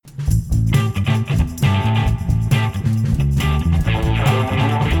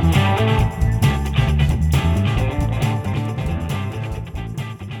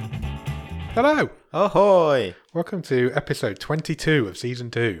Hello! Ahoy! Welcome to episode 22 of season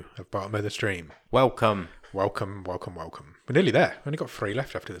 2 of Bottom of the Stream. Welcome. Welcome. We're nearly there. We've only got 3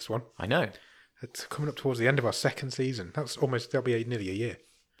 left after this one. I know. It's coming up towards the end of our second season. That'll be nearly a year.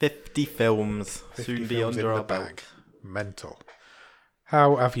 50 films 50 soon be films under in our the belt. bag. Mental.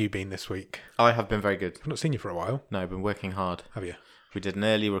 How have you been this week? I have been very good. I've not seen you for a while, No, I've been working hard. have you? We did an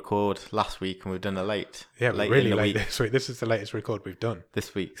early record last week and we've done a late. Yeah, we're late really in the late week this week. This is the latest record we've done.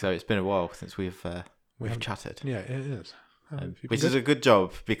 this week, so it's been a while since we've chatted. Yeah, it is. Which is a good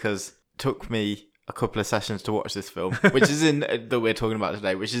job because it took me a couple of sessions to watch this film, which is that we're talking about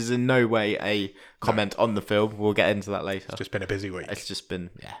today, which is in no way a comment on the film. We'll get into that later. It's just been a busy week. It's just been,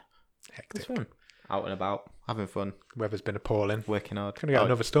 Hectic. it's fun. Out and about, having fun, Weather's been appalling. working hard. Going to get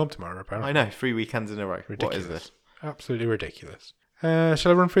another storm tomorrow, apparently. I know, 3 weekends in a row. Ridiculous. What is this? Absolutely ridiculous. Shall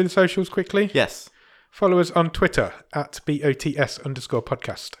I run through the socials quickly? Yes. Follow us on Twitter at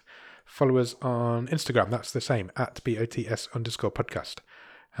BOTS_podcast. Follow us on Instagram. That's the same, at BOTS_podcast.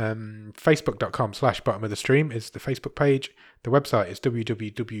 Facebook.com/bottom of the stream is the Facebook page. The website is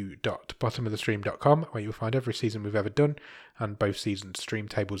www.bottomofthestream.com, where you'll find every season we've ever done and both seasons' stream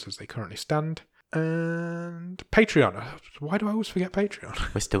tables as they currently stand. And Patreon. Why do I always forget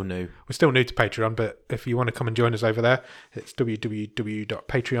Patreon? We're still new. We're still new to Patreon, but if you want to come and join us over there, it's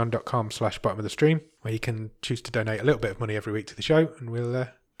www.patreon.com/bottom of the stream, where you can choose to donate a little bit of money every week to the show, and we'll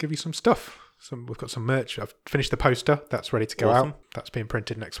give you some stuff. We've got some merch. I've finished the poster. That's ready to go Awesome. out. That's being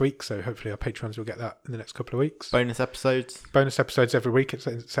printed next week, so hopefully our patrons will get that in the next couple of weeks. Bonus episodes. Bonus episodes every week,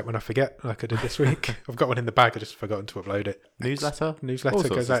 except when I forget, like I did this week. I've got one in the bag. I just forgotten to upload it. Newsletter. All Newsletter sorts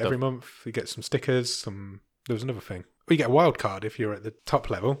goes of out every stuff. month. You get some stickers. There was another thing. Well, you get a wild card if you're at the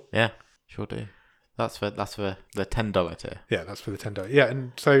top level. Yeah, sure do. That's for the $10 tier. Yeah, that's for the $10. Yeah,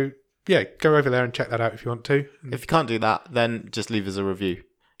 and so yeah, go over there and check that out if you want to. If you can't do that, then just leave us a review.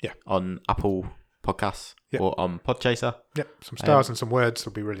 Yeah. On Apple Podcasts or on Podchaser. Yep, some stars and some words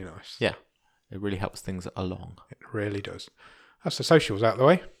will be really nice. Yeah, it really helps things along. It really does. That's the socials out of the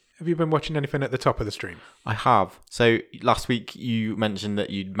way. Have you been watching anything at the top of the stream? I have. So last week you mentioned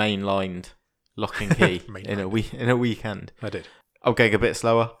that you'd mainlined Lock and Key in a weekend. I did. I'm going a bit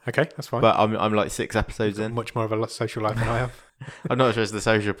slower, Okay, that's fine. but I'm like 6 episodes in. Much more of a social life than I have. I'm not sure it's the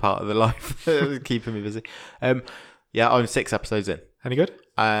social part of the life keeping me busy. Yeah, I'm 6 episodes in. Any good?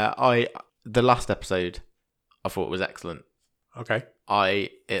 The last episode I thought was excellent. Okay.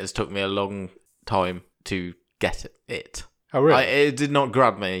 It has took me a long time to get it. Oh, really? It did not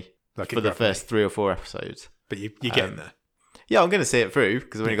grab me Like it for the grabbed first 3 or 4 episodes. But you're getting there. Yeah, I'm going to see it through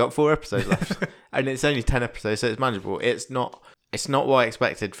because I've only got 4 episodes left, and it's only 10 episodes, so it's manageable. It's not what I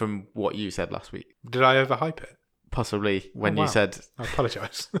expected from what you said last week. Did I overhype it? Possibly when wow. you said I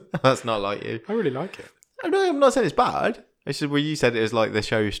apologise. that's not like you. I really like it. I'm not saying it's bad. It's just where you said it was like the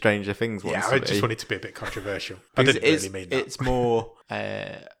show Stranger Things wants Yeah, to I be. just wanted to be a bit controversial. I Because didn't really mean that. It's more.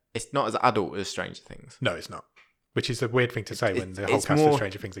 It's not as adult as Stranger Things. No, it's not. Which is a weird thing to say when the whole it's cast of more-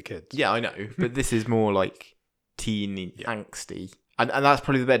 Stranger Things are kids. Yeah, I know, but this is more like teeny, angsty, and that's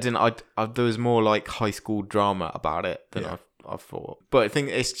probably the bit. There was more like high school drama about it than I thought. But I think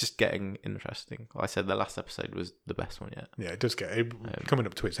it's just getting interesting. Like I said, the last episode was the best one yet. Yeah, it does get coming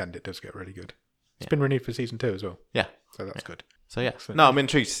up to its end. It does get really good. It's Yeah. been renewed for season 2 as well. Yeah, So that's good. so yeah. Excellent. No, I'm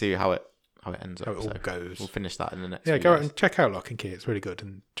intrigued to see how it ends up. How it all so goes. We'll finish that in the next. Yeah, few go out days. and check out Lock and Key. It's really good.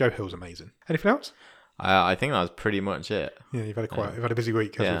 And Joe Hill's amazing. Anything else? I think that was pretty much it. Yeah, you've had a busy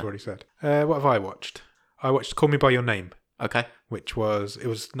week, as Yeah. we've already said. What have I watched? I watched Call Me By Your Name, Okay. which was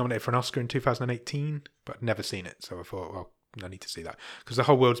nominated for an Oscar in 2018, but I'd never seen it, so I thought, well, I need to see that because the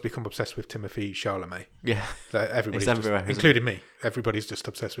whole world's become obsessed with Timothée Chalamet. Yeah. Everybody's It's everywhere, just, isn't including me. Everybody's just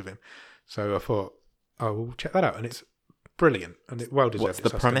obsessed with him. So I thought, oh, we'll check that out, and it's brilliant and it well deserved What's its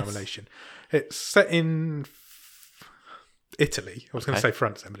the Oscar premise? nomination. It's set in Italy. I was going to say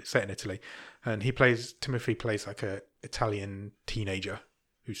France then, but it's set in Italy, and Timothy plays like a Italian teenager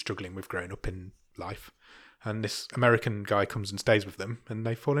who's struggling with growing up in life. And this American guy comes and stays with them, and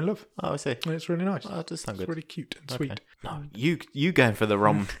they fall in love. Oh, I see. And it's really nice. Oh, that does sound It's good. really cute and Okay. sweet. No, you going for the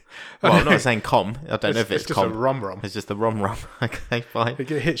rom? Well, I'm not saying com. I don't know if it's just com. a rom-rom. It's just the rom. Okay, fine. It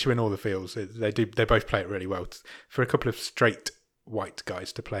hits you in all the feels. They both play it really well. For a couple of straight white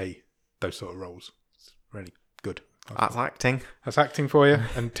guys to play those sort of roles, it's really good. That's acting. That's acting for you.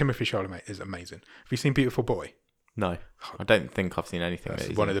 And Timothée Chalamet is amazing. Have you seen Beautiful Boy? No, I don't think I've seen anything. That's that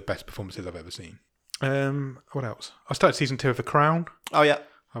he's one in. of the best performances I've ever seen. What else? I started season 2 of The Crown. Oh yeah,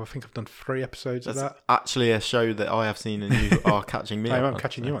 I think I've done 3 episodes that's of that. actually a show that I have seen, and you are catching me. I up am on,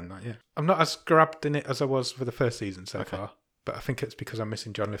 catching so. you on that, yeah. I'm not as grabbed in it as I was for the first season so far, but I think it's because I'm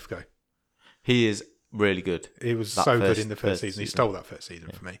missing John Lithgow. He is really good. He was That so good first- in the first first season. He season. stole that first season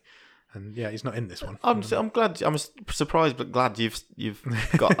for me. And yeah, he's not in this one. I'm glad. I'm surprised, but glad you've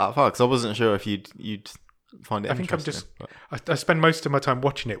got that far, because I wasn't sure if you'd find it. I think I spend most of my time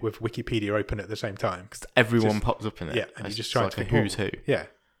watching it with Wikipedia open at the same time, because everyone pops up in it. Yeah, and you just try to think who's who. Yeah,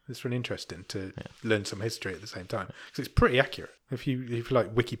 it's really interesting to learn some history at the same time, because it's pretty accurate. If you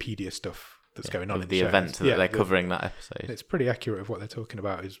like Wikipedia stuff that's going on in the event that they're covering that episode, it's pretty accurate of what they're talking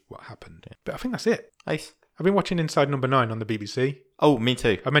about is what happened. Yeah. But I think that's it. Nice. I've been watching Inside Number 9 on the BBC. Oh, me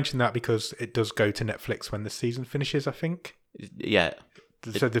too. I mentioned that because it does go to Netflix when the season finishes, I think. Yeah.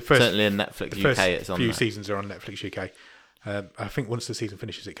 So the first, certainly in Netflix UK, it's on. Few seasons are on Netflix UK. I think once the season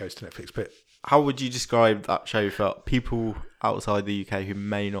finishes, it goes to Netflix. But how would you describe that show for people outside the UK who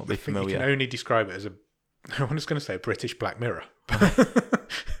may not be familiar? You can only describe it as I'm just going to say a British Black Mirror.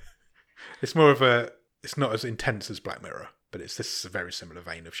 It's more of it's not as intense as Black Mirror, but this is a very similar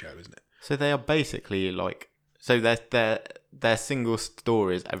vein of show, isn't it? So they are basically like, so they're single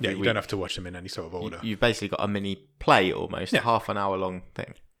stories every week. You don't have to watch them in any sort of order. You've basically got a mini play almost, half an hour long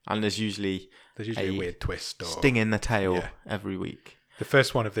thing. And there's usually a weird twist or sting in the tail every week. The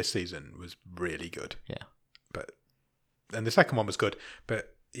first one of this season was really good. Yeah. And the second one was good,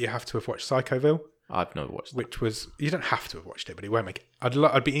 but you have to have watched Psychoville. I've never watched that. You don't have to have watched it, but it won't make it.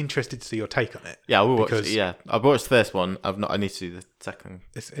 I'd be interested to see your take on it. Yeah, I will watch it. Yeah, I've watched the first one. I need to do the second.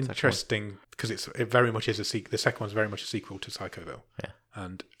 It's interesting because it very much is a sequel. The second one's very much a sequel to Psychoville. Yeah.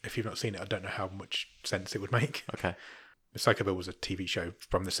 And if you've not seen it, I don't know how much sense it would make. Okay. Psychoville was a TV show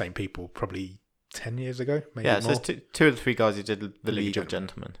from the same people probably 10 years ago, maybe more. So there's two of the three guys who did The League of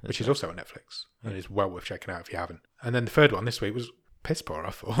Gentlemen. Which is also on Netflix and is well worth checking out if you haven't. And then the third one this week was piss poor, I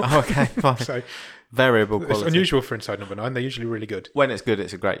thought. Oh, okay, fine. So variable quality. It's unusual for Inside Number 9. They're usually really good. When it's good,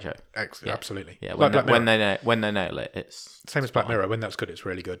 it's a great show. Absolutely. Yeah, when they nail it, it's same as Black Mirror. When that's good, it's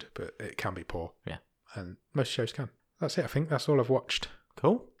really good, but it can be poor. Yeah. And most shows can. That's it, I think. That's all I've watched.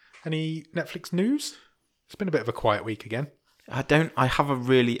 Cool. Any Netflix news? It's been a bit of a quiet week again. I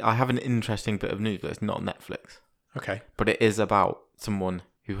have an interesting bit of news, but it's not Netflix. Okay. But it is about someone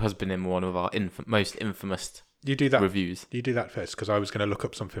who has been in one of our most infamous reviews. You do that first, because I was going to look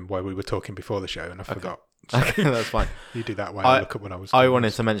up something while we were talking before the show, and I forgot. So okay, that's fine. You do that while I look up when I was. I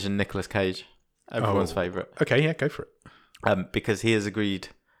wanted to mention Nicolas Cage, everyone's favourite. Okay, yeah, go for it. Because he has agreed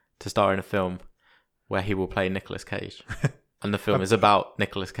to star in a film where he will play Nicolas Cage, and the film is about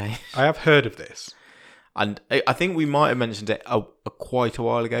Nicolas Cage. I have heard of this. And I think we might have mentioned it quite a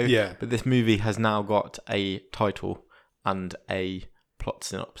while ago. Yeah. But this movie has now got a title and a plot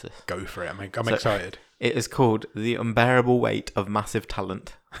synopsis. Go for it. I'm excited. It is called The Unbearable Weight of Massive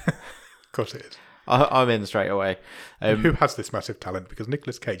Talent. Of course it is. I'm in straight away. Who has this massive talent? Because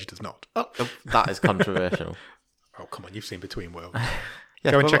Nicolas Cage does not. That is controversial. Oh, come on. You've seen Between Worlds.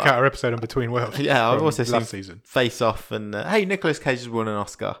 Yeah, go and check out our episode on Between Worlds. Yeah, I've also seen season. Face Off and hey, Nicolas Cage has won an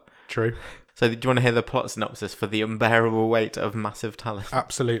Oscar. True. So do you want to hear the plot synopsis for The Unbearable Weight of Massive Talent?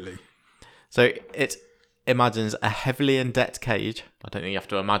 Absolutely. So it imagines a heavily in debt Cage. I don't think you have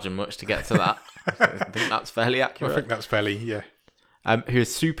to imagine much to get to that. I think that's fairly accurate. I think that's fairly, yeah. Who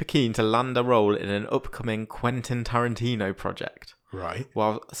is super keen to land a role in an upcoming Quentin Tarantino project. Right.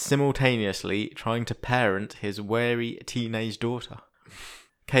 While simultaneously trying to parent his wary teenage daughter.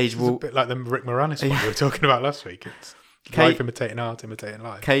 Cage will... a bit like the Rick Moranis one we were talking about last week. It's life imitating art, imitating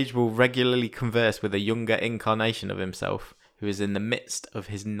life. Cage will regularly converse with a younger incarnation of himself who is in the midst of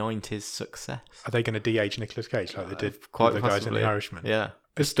his 90s success. Are they going to de-age Nicolas Cage like they did quite with the guys in The Irishman? Yeah.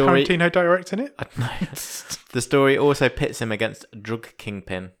 Is Tarantino directing it? No. The story also pits him against a drug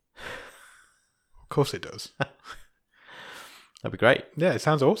kingpin. Of course it does. That'd be great. Yeah, it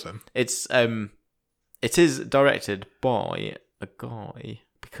sounds awesome. It is directed by a guy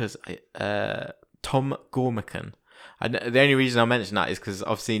because Tom Gormican. And the only reason I mention that is because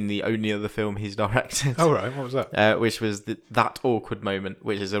I've seen the only other film he's directed. Oh, right. What was that? Which was That Awkward Moment,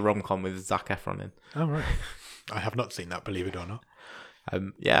 which is a rom-com with Zac Efron in. Oh, right. I have not seen that, believe it or not.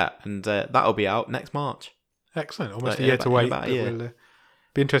 Yeah, and that'll be out next March. Excellent. Almost a year to wait. About a year. We'll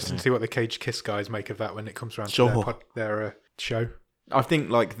be interesting to see what the Cage Kiss guys make of that when it comes around to their show. I think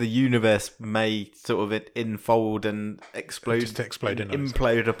like the universe may sort of enfold and explode, just explode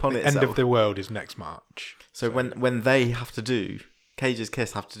implode upon itself. End of the world is next March. So when they have to do Cage's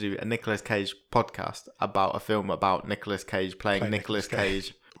Kiss have to do a Nicolas Cage podcast about a film about Nicolas Cage playing Nicolas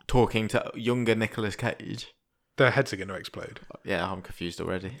Cage, talking to younger Nicolas Cage. Their heads are going to explode. Yeah, I'm confused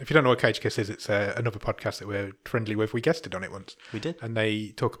already. If you don't know what Cage Kiss is, it's another podcast that we're friendly with. We guested on it once. We did. And they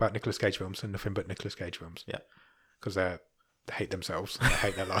talk about Nicolas Cage films and nothing but Nicolas Cage films. Yeah. Because they hate themselves and they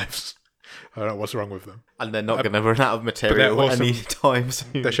hate their lives. I don't know what's wrong with them. And they're not going to run out of material anytime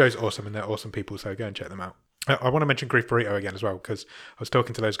soon. Their show's awesome and they're awesome people, so go and check them out. I want to mention Grief Burrito again as well, because I was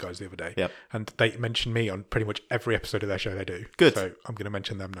talking to those guys the other day, Yep. and they mentioned me on pretty much every episode of their show they do. Good. So I'm going to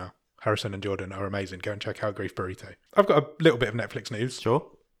mention them now. Harrison and Jordan are amazing. Go and check out Grief Burrito. I've got a little bit of Netflix news. Sure.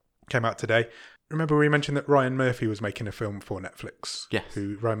 Came out today. Remember we mentioned that Ryan Murphy was making a film for Netflix? Yes.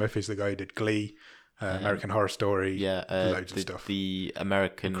 Ryan Murphy's the guy who did Glee, American Horror Story, Yeah. loads of stuff. The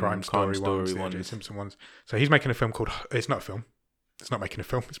American Crime Story ones, the ones. O.J. Simpson ones. So he's making a film called... It's not a film. It's not making a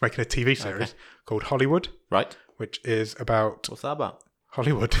film. It's making a TV series called Hollywood, Right. which is about What's that about?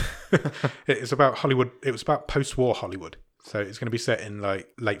 Hollywood. It's about Hollywood. It was about post-war Hollywood. So it's going to be set in like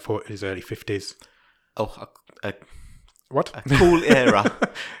late 40s, early 50s. Oh, What? a cool era.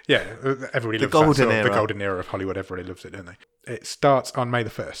 Yeah, everybody The loves golden that sort of, era. the golden era of Hollywood. Everybody loves it, don't they? It starts on May the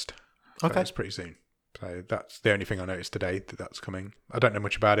 1st. So Okay. it's pretty soon. So that's the only thing I noticed today that's coming. I don't know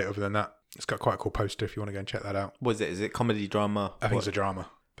much about it other than that. It's got quite a cool poster if you want to go and check that out. What is it? Is it comedy, drama? I think it's a drama.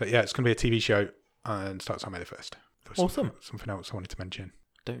 But yeah, it's going to be a TV show and starts on May the 1st. There was Awesome. Something else I wanted to mention.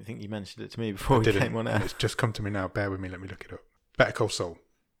 Don't think you mentioned it to me before I we didn't, came on and air. it's just come to me now. Bear with me. Let me look it up. Better Call Saul.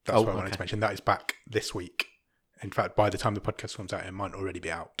 That's what I wanted to mention. That is back this week. In fact, by the time the podcast comes out, it might already be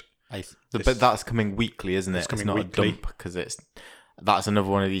out. But that's coming wequely, isn't it? It's coming not weekly. a dump because that's another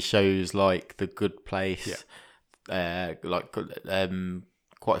one of these shows like The Good Place.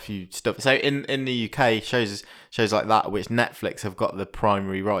 Quite a few stuff. So in the UK, shows like that, which Netflix have got the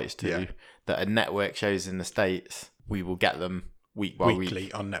primary rights to, that are network shows in the States, we will get them week by Weekly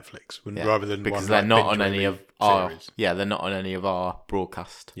week on Netflix, rather than because one, they're like, not on binge any of series. our they're not on any of our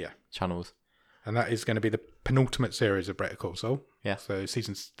broadcast channels. And that is going to be the penultimate series of Better Call Saul. Yeah. So this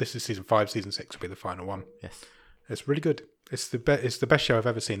is season 5. Season 6 will be the final one. Yes. It's really good. It's the best show I've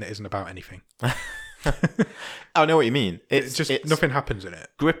ever seen that isn't about anything. I know what you mean. It's nothing happens in it.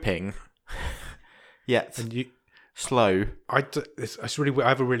 gripping, yet And slow. I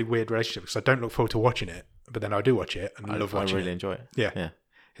have a really weird relationship because I don't look forward to watching it, but then I do watch it and love watching I really it. enjoy it. Yeah.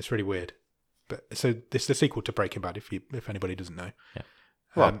 It's really weird. But so this is the sequel to Breaking Bad. If anybody doesn't know. Yeah.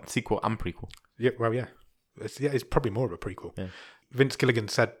 Well, sequel and prequel. Yeah. Well, yeah. It's probably more of a prequel. Yeah. Vince Gilligan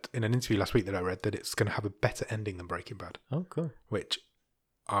said in an interview last week that I read that it's going to have a better ending than Breaking Bad. Oh, cool. Which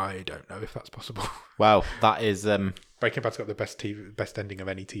I don't know if that's possible. Wow, that is Breaking Bad's got the best ending of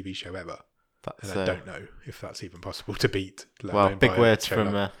any TV show ever. that's And I don't know if that's even possible to beat. let well, alone big by a words show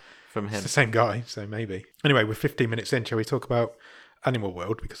from like- from It's him. the same guy, so maybe. Anyway, we're 15 minutes in. Shall we talk about Animal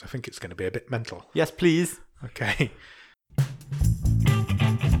World? Because I think it's going to be a bit mental. Yes, please. Okay.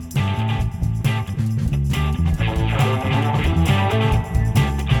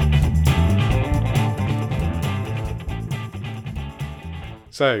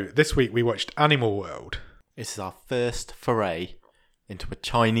 So this week we watched Animal World. This is our first foray into a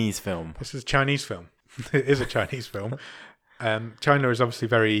Chinese film. This is a Chinese film. It is a Chinese film. China is obviously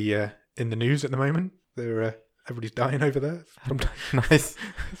very in the news at the moment. Everybody's dying over there. Nice.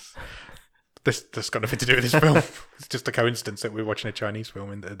 That's got nothing to do with this film. It's just a coincidence that we're watching a Chinese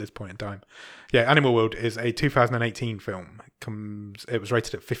film at this point in time. Yeah, Animal World is a 2018 film. It was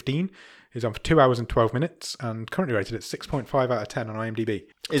rated at 15. It's on for 2 hours and 12 minutes and currently rated at 6.5 out of 10 on IMDb.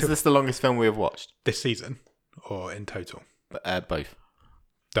 Is this the longest film we have watched? This season or in total? Both.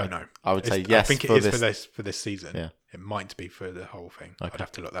 Don't know. I would say yes. I think it is for this season. Yeah. It might be for the whole thing. Okay. I'd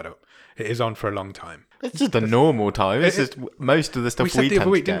have to look that up. It is on for a long time. It's just a normal time. It's just most of the stuff said we the tend other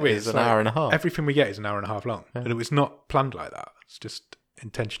to week, get didn't we? is It's an like hour and a half. Everything we get is an hour and a half long. Yeah. And it was not planned like that. It's just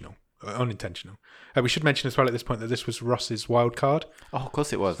intentional. Unintentional. We should mention as well at this point that this was Ross's wild card. Oh, of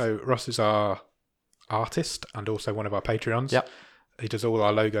course it was. So Ross is our artist and also one of our Patreons. Yep. He does all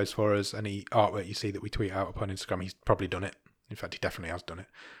our logos for us. Any artwork you see that we tweet out upon Instagram, he's probably done it. In fact, he definitely has done it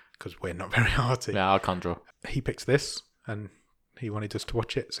because we're not very arty. Yeah, I can't draw. He picked this and he wanted us to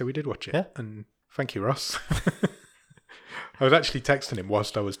watch it, so we did watch it. Yeah. And thank you, Ross. I was actually texting him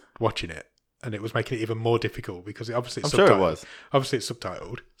whilst I was watching it, and it was making it even more difficult because obviously it's I'm subtitled. sure it was. Obviously it's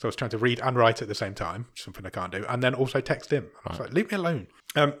subtitled, so I was trying to read and write at the same time, which is something I can't do, and then also text him. I was like, leave me alone.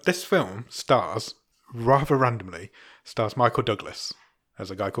 This film stars, rather randomly, Michael Douglas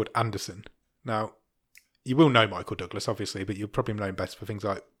as a guy called Anderson. Now, you will know Michael Douglas, obviously, but you'll probably know him best for things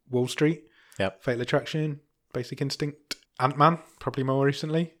like Wall Street, Yep. Fatal Attraction, Basic Instinct, Ant-Man, probably more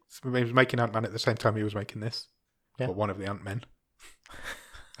recently. He was making Ant-Man at the same time he was making this. Yeah. Or one of the Ant-Men.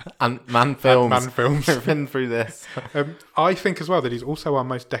 Ant-Man films. Ant-Man films. We've been through this. I think as well that he's also our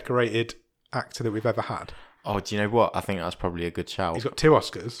most decorated actor that we've ever had. Oh, do you know what? I think that's probably a good shout. He's got 2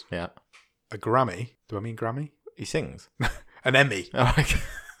 Oscars, Yeah. a Grammy. Do I mean Grammy? He sings. An Emmy. Oh, okay.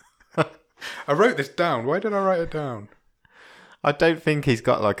 I wrote this down. Why did I write it down? I don't think he's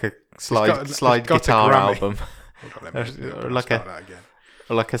got like a he's slide got a guitar Grammy. album Hold on, let me Or start like that again.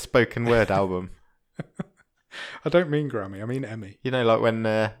 or like a spoken word album. I don't mean Grammy, I mean Emmy. You know, like when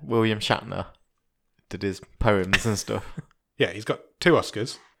William Shatner did his poems and stuff. Yeah, he's got 2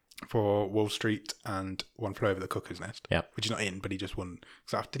 Oscars for Wall Street and One Flew Over the Cuckoo's Nest. Yeah. Which is not in, but he just won.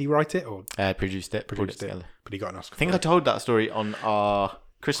 So did he write it or Produced it. produced it? But he got an Oscar. I think I told that story on our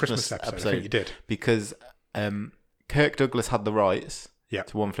Christmas episode. I think you did. Because Kirk Douglas had the rights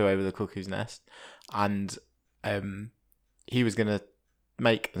to One Flew Over the Cuckoo's Nest, and he was going to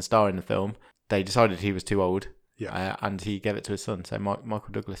make and star in the film. They decided he was too old, and he gave it to his son. So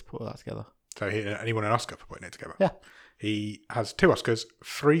Michael Douglas put all that together. So he won an Oscar for putting it together. Yeah. He has 2 Oscars,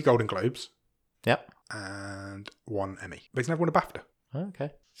 3 Golden Globes. Yep. And 1 Emmy. But he's never won a BAFTA. Oh,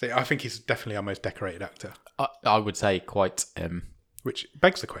 okay. So I think he's definitely our most decorated actor. I would say quite Which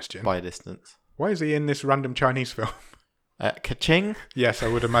begs the question, by a distance. why is he in this random Chinese film? Ka-ching? Yes, I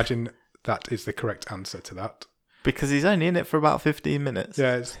would imagine that is the correct answer to that. Because he's only in it for about 15 minutes.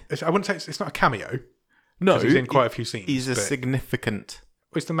 Yeah, I wouldn't say it's not a cameo. No. He's in quite a few scenes. He's a significant...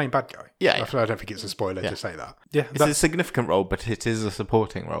 Well, he's the main bad guy. Yeah. I don't think it's a spoiler to say that. Yeah, it's a significant role, but it is a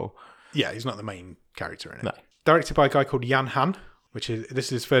supporting role. Yeah, he's not the main character in it. No. Directed by a guy called Yan Han, this is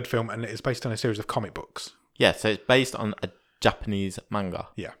his 3rd film, and it's based on a series of comic books. Yeah, so it's based on a Japanese manga.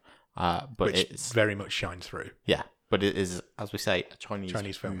 Yeah. But which it's very much shines through. Yeah, but it is, as we say, a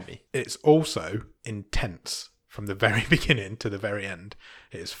Chinese film. movie. It's also intense from the very beginning to the very end.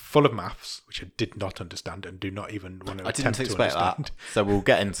 It is full of maths, which I did not understand and do not even want to attempt to understand. I didn't expect that, so we'll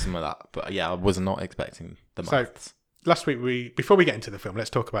get into some of that. But yeah, I was not expecting the maths. So last week, before we get into the film, let's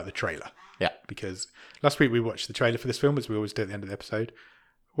talk about the trailer. Yeah. Because last week we watched the trailer for this film, as we always do at the end of the episode.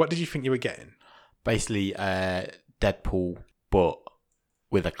 What did you think you were getting? Basically, Deadpool, but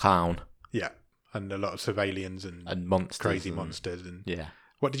with a clown. Yeah. And a lot of civilians and monsters. Crazy monsters. And yeah.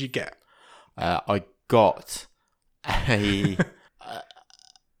 What did you get? I got a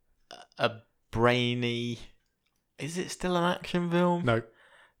brainy... Is it still an action film? No.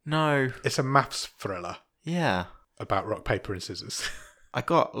 No. It's a maths thriller. Yeah. About rock, paper and scissors. I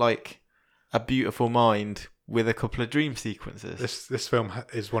got like a beautiful mind with a couple of dream sequences. This film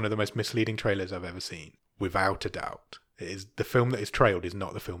is one of the most misleading trailers I've ever seen, without a doubt. It is the film that is trailed is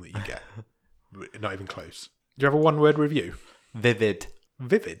not the film that you get. Not even close. Do you have a 1-word review? Vivid.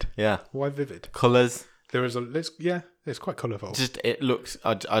 Vivid? Yeah. Why vivid? Colours. It's quite colourful. Just it looks.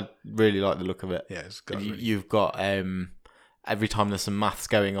 I really like the look of it. Yeah, it's got. You've got every time there's some maths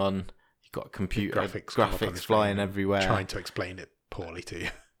going on, you've got computer graphics flying everywhere, trying to explain it poorly to you.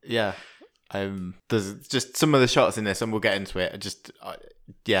 Yeah. There's just some of the shots in this, and we'll get into it.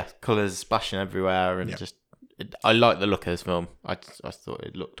 Colours splashing everywhere, and I like the look of this film. I thought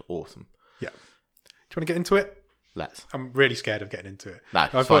it looked awesome. Yeah. Do you want to get into it? Let's. I'm really scared of getting into it. No,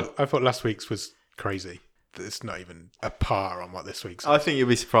 I thought last week's was crazy. It's not even a par on what this week's. I think you'll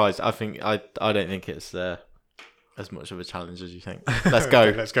be surprised. I don't think it's as much of a challenge as you think. Let's go.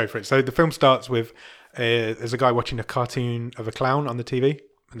 Okay, let's go for it. So the film starts with there's a guy watching a cartoon of a clown on the TV,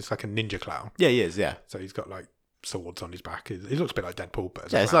 and it's like a ninja clown. Yeah, he is. Yeah. So he's got like swords on his back. He looks a bit like Deadpool,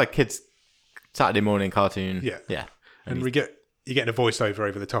 but it's like kids' Saturday morning cartoon. Yeah, yeah. And you're getting a voiceover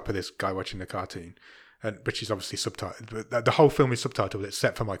over the top of this guy watching the cartoon. Which is obviously subtitled. But the whole film is subtitled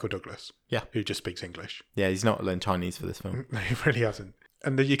except for Michael Douglas, who just speaks English. Yeah, he's not learned Chinese for this film. No, he really hasn't.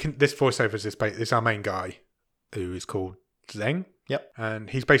 And this voiceover is this our main guy, who is called Zeng. Yep. And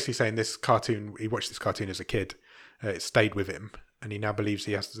he's basically saying this cartoon. He watched this cartoon as a kid. It stayed with him, and he now believes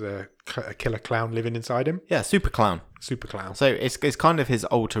he has a killer clown living inside him. Yeah, super clown. Super clown. So it's kind of his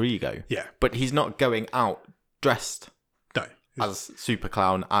alter ego. Yeah. But he's not going out dressed. No. As super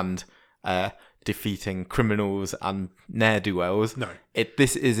clown and defeating criminals and ne'er-do-wells. No.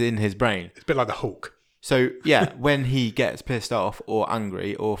 This is in his brain. It's a bit like the Hulk. So, yeah, when he gets pissed off or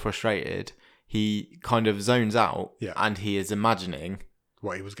angry or frustrated, he kind of zones out and he is imagining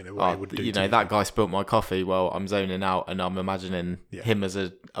what he would do. That guy spilt my coffee. Well, I'm zoning out and I'm imagining him as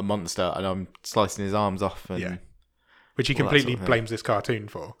a monster and I'm slicing his arms off. And which he completely blames this cartoon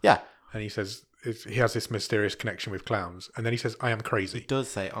for. Yeah. And he says he has this mysterious connection with clowns. And then he says, I am crazy. He does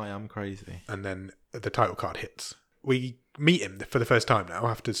say, I am crazy. And then the title card hits. We meet him for the first time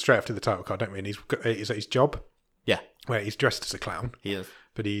now, straight after the title card, don't we? And he's at his job. Yeah. Where he's dressed as a clown. He is.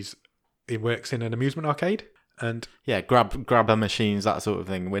 But he works in an amusement arcade. And grabber machines, that sort of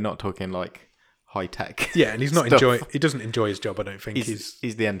thing. We're not talking like high tech. Yeah, and he's not he doesn't enjoy his job, I don't think. He's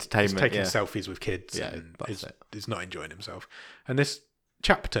the entertainment. He's taking selfies with kids and he's not enjoying himself. And this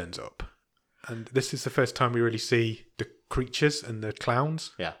chap turns up. And this is the first time we really see the creatures and the clowns.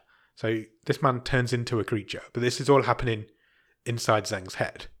 Yeah. So this man turns into a creature, but this is all happening inside Zhang's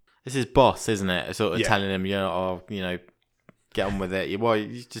head. This is boss, isn't it? Sort of telling him, get on with it.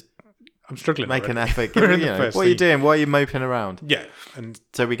 I'm struggling. Make an already. effort. We're in You the know, first what are you scene. doing? Why are you moping around? Yeah, and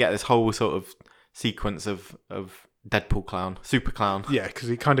So we get this whole sort of sequence of Deadpool clown, super clown. yeah, because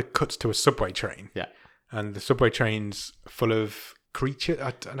it kind of cuts to a subway train. Yeah. And the subway train's full of creatures.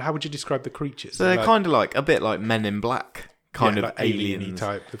 And how would you describe the creatures? So they're kind of like a bit like Men in Black, kind of like aliens. alien-y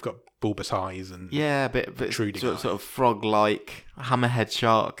type. They've got bulbous eyes and Yeah, a bit protruding sort of eyes. frog-like, hammerhead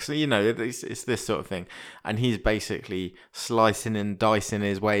sharks. You know, it's this sort of thing. And he's basically slicing and dicing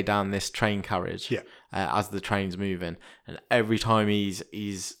his way down this train carriage Yeah. as the train's moving. And every time he's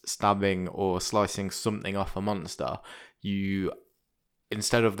stabbing or slicing something off a monster,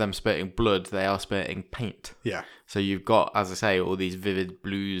 instead of them spurting blood, they are spurting paint. Yeah. So you've got, as I say, all these vivid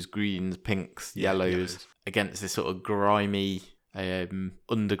blues, greens, pinks, yellows against this sort of grimy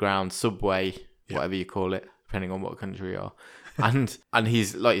underground subway, whatever you call it, depending on what country you are. And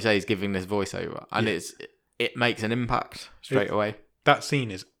he's, like you say, he's giving this voiceover, and it makes an impact straight away. That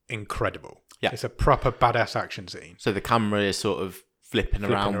scene is incredible. Yeah. It's a proper badass action scene. So the camera is sort of flipping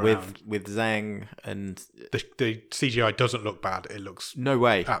around with Zhang, and The CGI doesn't look bad. It looks no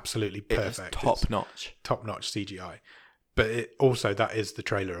way, absolutely it's perfect. top notch. Top-notch CGI. But that is the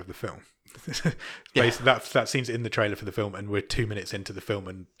trailer of the film. Yeah. Basically, that scene's in the trailer for the film, and we're 2 minutes into the film,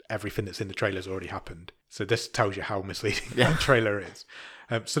 and everything that's in the trailer's already happened. So this tells you how misleading that trailer is.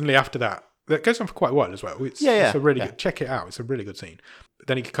 Suddenly after that goes on for quite a while as well. It's a really good. Check it out. It's a really good scene. But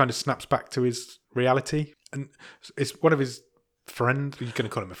then he kind of snaps back to his reality, and it's one of his friends. You're going to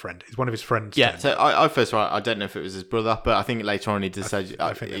call him a friend. It's one of his friends. Yeah. So I first, I don't know if it was his brother, but I think later on he just said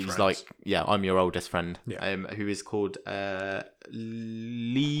I think they're he's friends. like, yeah, I'm your oldest friend. Yeah. Who is called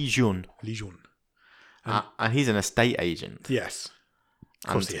Lee Jun. Legion. And he's an estate agent. Yes.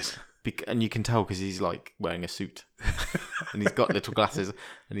 Of course he is. And you can tell because he's like wearing a suit and he's got little glasses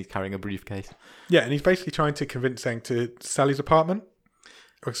and he's carrying a briefcase. Yeah, and he's basically trying to convince Zhang to sell his apartment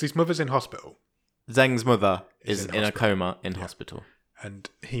because his mother's in hospital Zheng's mother is in in a hospital. coma in hospital. and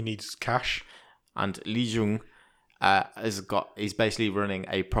he needs cash. And Li Jung he's basically running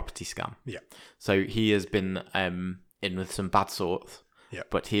a property scam. Yeah. So he has been in with some bad sorts. Yeah.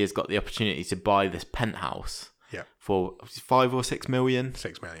 But he has got the opportunity to buy this penthouse Yeah. for 5 or 6 million.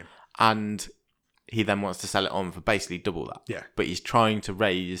 6 million. And he then wants to sell it on for basically double that. Yeah. But he's trying to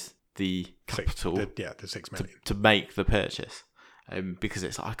raise the capital The 6 million. to make the purchase. Because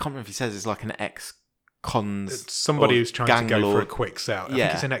it's, I can't remember if he says it's like an ex-cons. It's somebody or who's trying gang to go for lord. a quick sell. I Yeah.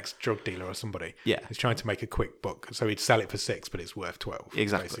 think it's an ex-drug dealer or somebody. Yeah. He's trying to make a quick buck. So he'd sell it for 6, but it's worth 12.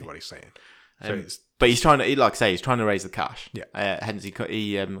 Exactly. Basically what he's saying. So it's But he's trying to, like I say, he's trying to raise the cash. Yeah. Hence, he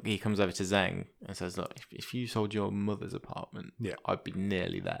comes over to Zhang and says, "Look, if you sold your mother's apartment, Yeah. I'd be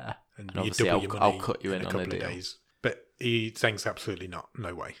nearly there, and you obviously double your I'll money cut you in a on couple a of deal." days. But Zhang's absolutely not.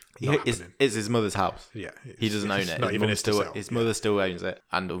 No way. It's his mother's house. Yeah. He doesn't own it's it. Not His even mum his to sell. his Yeah. mother still owns it,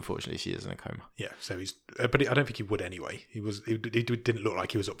 and unfortunately, she is in a coma. Yeah, so he's, but I don't think he would anyway. He didn't look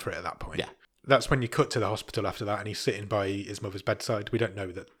like he was up for it at that point. Yeah. That's when you cut to the hospital after that, and he's sitting by his mother's bedside. We don't know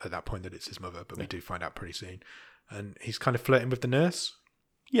that at that point that it's his mother, but we do find out pretty soon. And he's kind of flirting with the nurse,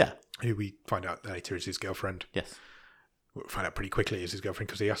 Yeah. who we find out later is his girlfriend. Yes. We find out pretty quickly is his girlfriend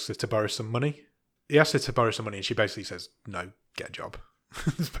because he asks her to borrow some money. He asks her to borrow some money, and she basically says, "No, get a job."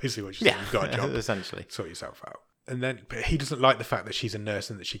 That's basically what she says. You've got a job. essentially. Sort yourself out. And then, but he doesn't like the fact that she's a nurse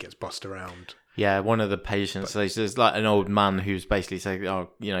and that she gets bossed around. Yeah, one of the patients. So there's like an old man who's basically saying,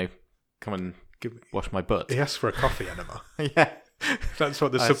 "Oh, come and wash my butt." He asks for a coffee enema. Yeah. That's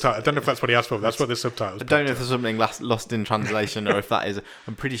what the subtitle. I don't know if that's what he asked for. But that's what the subtitles. I don't know if there's something lost in translation or if that is.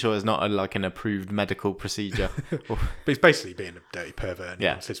 I'm pretty sure it's not like an approved medical procedure. But he's basically being a dirty pervert and he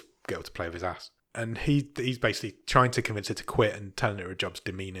Yeah. wants this girl to play with his ass. And he's basically trying to convince her to quit and telling her job's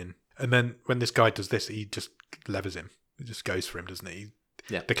demeaning. And then when this guy does this, he just levers him. He just goes for him, doesn't he?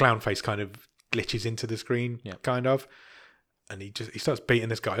 Yeah. The clown face kind of glitches into the screen, kind of. And he starts beating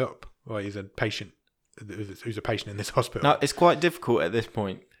this guy up while he's a patient who's a patient in this hospital. Now, it's quite difficult at this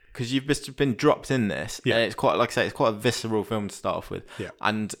point because you've just been dropped in this. Yeah. And it's quite, like I say, it's quite a visceral film to start off with. Yeah.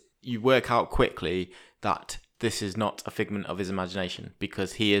 And you work out quickly that this is not a figment of his imagination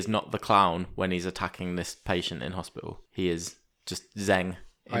because he is not the clown when he's attacking this patient in hospital. He is just Zheng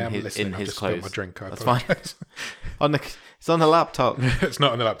I am in listening. I've his just spilled clothes. my drink. That's fine. It's on the laptop. It's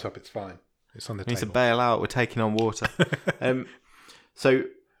not on the laptop. It's fine. It's on the He needs to table. bail out. We're taking on water. So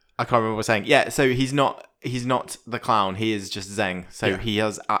I can't remember what I was saying. Yeah, so he's not the clown. He is just Zheng. So he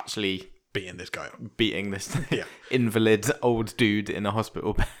has actually Beating this guy up. beating this Yeah. invalid old dude in a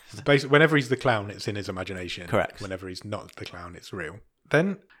hospital bed. Basically, whenever he's the clown, it's in his imagination. Correct. Whenever he's not the clown, it's real.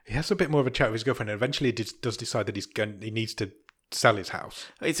 Then he has a bit more of a chat with his girlfriend, and eventually he does decide that he needs to sell his house.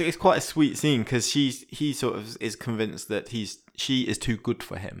 It's quite a sweet scene because he sort of is convinced that she is too good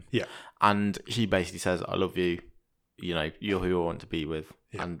for him. Yeah. And she basically says, I love you, you're who I want to be with.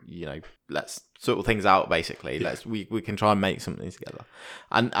 Yeah. And, let's sort things out, basically. Yeah. We can try and make something together.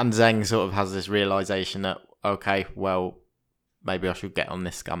 And Zeng sort of has this realization that, okay, well, maybe I should get on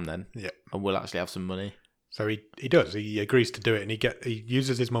this scam then. Yeah. And we'll actually have some money. So he does. He agrees to do it, and he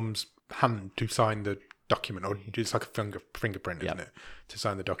uses his mum's hand to sign the document, or it's like a fingerprint, isn't it, to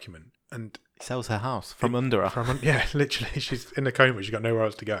sign the document. And he sells her house from under her. Yeah, literally, she's in a coma. She's got nowhere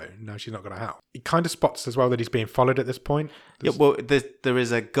else to go. Now she's not got a house. He kind of spots as well that he's being followed at this point. Yeah, well, there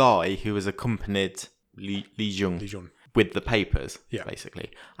is a guy who has accompanied Li Jun with the papers, basically.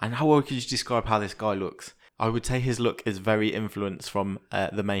 And how well could you describe how this guy looks? I would say his look is very influenced from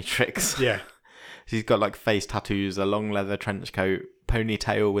The Matrix. Yeah. He's got like face tattoos, a long leather trench coat,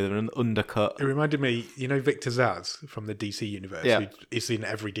 ponytail with an undercut. It reminded me, Victor Zsasz from the DC universe. Yeah. He's in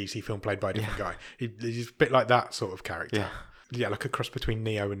every DC film played by a different guy. He's a bit like that sort of character. Yeah, like a cross between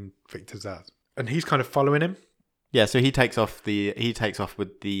Neo and Victor Zsasz. And he's kind of following him. Yeah, so he takes off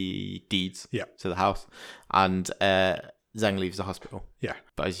with the deeds to the house, and Zeng leaves the hospital. Yeah.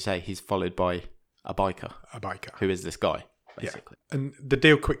 But as you say, he's followed by a biker. Who is this guy, basically. Yeah. And the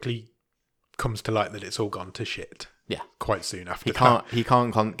deal quickly comes to light that it's all gone to shit. Yeah. Quite soon after He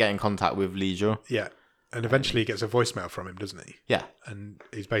can't get in contact with Li Jun. Yeah. And eventually he gets a voicemail from him, doesn't he? Yeah. And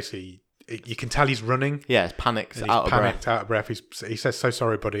he's basically... You can tell he's running. Yeah, he's panicked, out of breath. He says, "So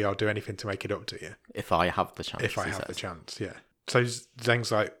sorry, buddy. I'll do anything to make it up to you if I have the chance." The chance, yeah. So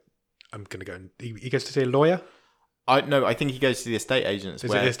Zeng's like, "I'm gonna go." And he goes to see a lawyer. I think he goes to the estate agents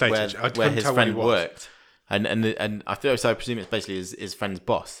where his friend worked, and I presume it's basically his friend's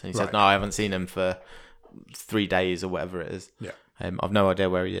boss. And he says, "No, I haven't seen him for 3 days or whatever it is. Yeah, I've no idea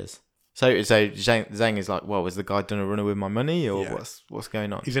where he is." So Zeng is like, well, has the guy done a runner with my money, or what's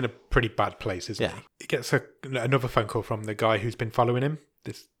going on? He's in a pretty bad place, isn't he? He gets another phone call from the guy who's been following him,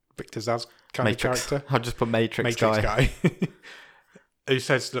 this Victor Zsasz kind of character. I'll just put Matrix guy. Who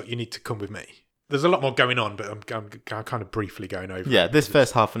says, look, you need to come with me. There's a lot more going on, but I'm kind of briefly going over it. Yeah, this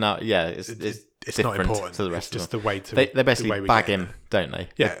first half an hour, it's not important to the rest of them. It's just the way to... They basically bag him, don't they?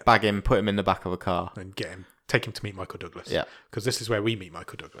 Yeah. They bag him, put him in the back of a car. And take him to meet Michael Douglas. Yeah. Because this is where we meet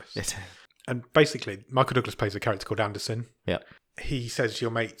Michael Douglas. Yes. And basically, Michael Douglas plays a character called Anderson. Yeah. He says, your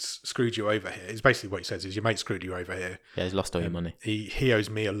mate's screwed you over here. It's basically what he says is, your mate screwed you over here. Yeah, he's lost all your money. He owes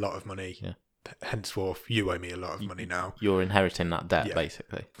me a lot of money. Yeah. Henceforth, you owe me a lot of money now. You're inheriting that debt,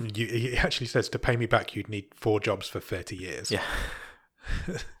 basically. He actually says, to pay me back, you'd need 4 jobs for 30 years. Yeah.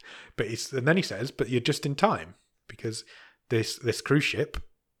 And then he says, but you're just in time, because this cruise ship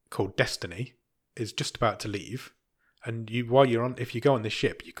called Destiny is just about to leave. And if you go on this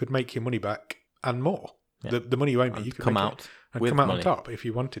ship, you could make your money back and more. Yeah. The money you owe me, you could come out on top if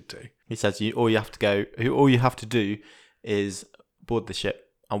you wanted to. He says all you have to do is board the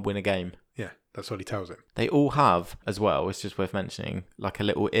ship and win a game. Yeah, that's what he tells him. They all have, as well, it's just worth mentioning, like a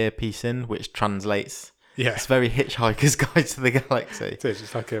little earpiece in which translates. Yeah. It's very Hitchhiker's Guide to the Galaxy. It is.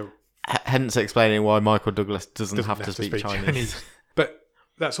 It's like hence explaining why Michael Douglas doesn't have to speak Chinese. But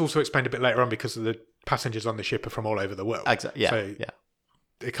that's also explained a bit later on because of the passengers on the ship are from all over the world. Exactly. Yeah. So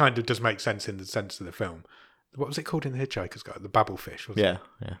it kind of does make sense in the sense of the film. What was it called in the Hitchhiker's Guide? The Babelfish, wasn't it?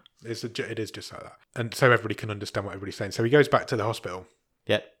 Yeah. It is just like that. And so everybody can understand what everybody's saying. So he goes back to the hospital.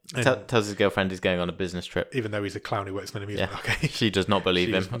 Yeah. Tells his girlfriend he's going on a business trip. Even though he's a clown who works in an amusement arcade. She does not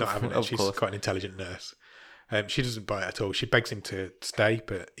believe him. Not having it. She's quite an intelligent nurse. She doesn't buy it at all. She begs him to stay,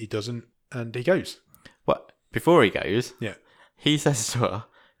 but he doesn't. And he goes. What? Before he goes, he says to her,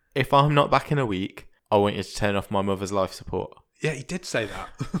 if I'm not back in a week, I want you to turn off my mother's life support. Yeah, he did say that,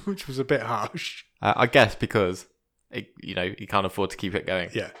 which was a bit harsh. I guess because, he can't afford to keep it going.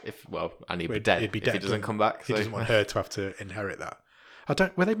 Yeah. And he'd be dead if he doesn't come back. He doesn't want her to have to inherit that.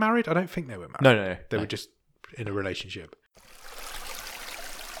 Were they married? I don't think they were married. No. They were just in a relationship.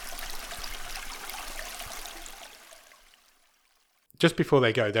 Just before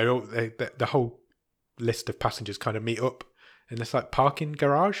they go, the whole list of passengers kind of meet up in this like parking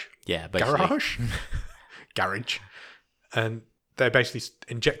garage. Yeah, basically. Garage. And they're basically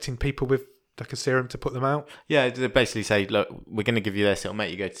injecting people with like a serum to put them out. Yeah, they basically say, look, we're going to give you this. It'll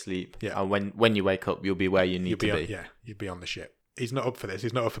make you go to sleep. Yeah. And when you wake up, you'll be where you need to be. Yeah, you'll be on the ship. He's not up for this.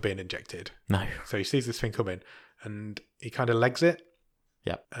 He's not up for being injected. No. So he sees this thing coming and he kind of legs it.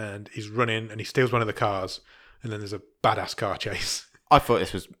 Yeah. And he's running and he steals one of the cars and then there's a badass car chase. I thought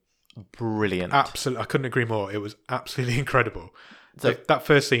this was brilliant. Absolutely. I couldn't agree more. It was absolutely incredible. So, that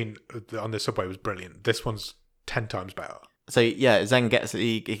first scene on the subway was brilliant. This one's 10 times better. So yeah, Zeng gets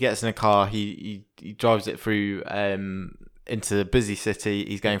in a car. He drives it through into the busy city.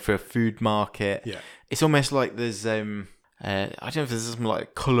 He's going through a food market. Yeah. It's almost like there's I don't know if there's something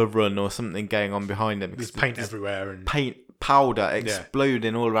like colour run or something going on behind him. There's paint everywhere and paint powder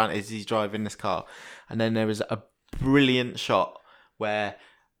exploding all around as he's driving this car. And then there is a brilliant shot where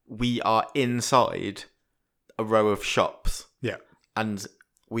we are inside a row of shops. Yeah. And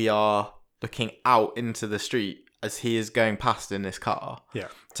we are looking out into the street as he is going past in this car. Yeah.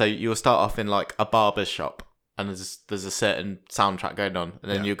 So you'll start off in like a barber's shop and there's a certain soundtrack going on.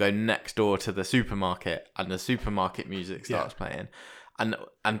 And then you'll go next door to the supermarket and the supermarket music starts playing. And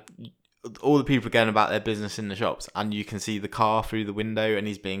all the people are going about their business in the shops, and you can see the car through the window, and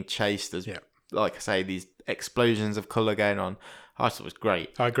he's being chased as, like I say, these explosions of colour going on. I thought it was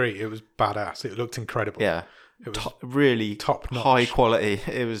great. I agree. It was badass. It looked incredible. Yeah. It was really top-notch. high quality.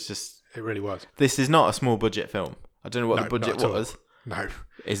 It was just... It really was. This is not a small budget film. I don't know what the budget was. No.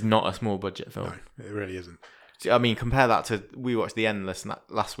 It's not a small budget film. No, it really isn't. I mean, compare that to... We watched The Endless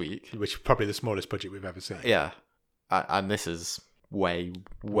last week. Which is probably the smallest budget we've ever seen. Yeah. And this is... way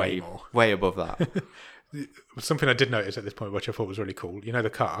above that. Something I did notice at this point, which I thought was really cool. You know, the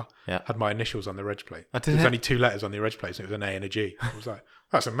car had my initials on the reg plate. There's only 2 letters on the reg plate, so it was an A and a G. I was like,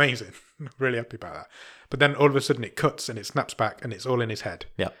 that's amazing. I'm really happy about that. But then all of a sudden it cuts and it snaps back and it's all in his head.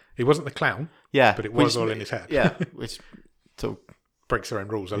 Yeah. He wasn't the clown. Yeah. But it was all in his head. Yeah. Which sort of breaks their own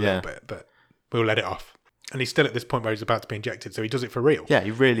rules a little bit, but we'll let it off. And he's still at this point where he's about to be injected, so he does it for real. Yeah,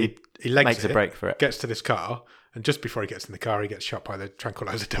 he really he legs makes a break for it. Gets to this car, and just before he gets in the car, he gets shot by the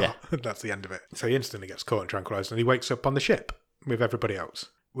tranquilizer dart. Yeah. That's the end of it. So he instantly gets caught and tranquilized, and he wakes up on the ship with everybody else.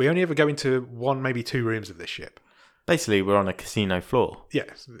 We only ever go into 1, maybe 2 rooms of this ship. Basically, we're on a casino floor. Yeah,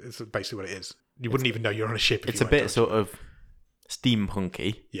 it's basically what it is. You wouldn't even know you're on a ship. It's a bit sort of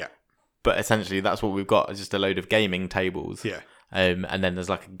steampunky. Yeah. But essentially, that's what we've got, is just a load of gaming tables. Yeah. And then there's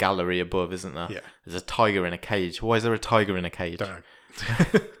like a gallery above, isn't there? Yeah. There's a tiger in a cage. Why is there a tiger in a cage? Don't know.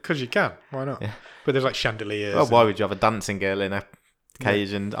 Because you can. Why not? Yeah. But there's like chandeliers. Well, why would you have a dancing girl in a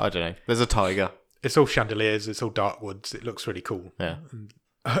cage? And I don't know. There's a tiger. It's all chandeliers. It's all dark woods. It looks really cool. Yeah. And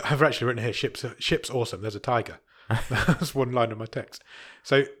I've actually written here, ship's awesome. There's a tiger. That's one line of my text.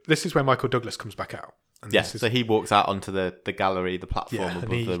 So this is where Michael Douglas comes back out. And so he walks out onto the gallery, the platform above the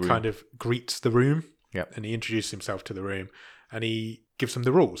room. And he kind of greets the room. Yeah. And he introduces himself to the room. And he gives them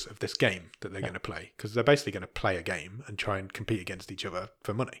the rules of this game that they're going to play. Because they're basically going to play a game and try and compete against each other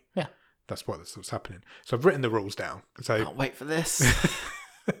for money. Yeah. That's what's happening. So I've written the rules down. So can't wait for this.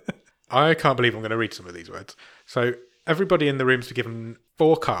 I can't believe I'm going to read some of these words. So everybody in the room's been given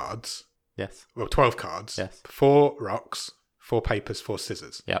 4 cards. Yes. Well, 12 cards. Yes. 4 rocks, 4 papers, 4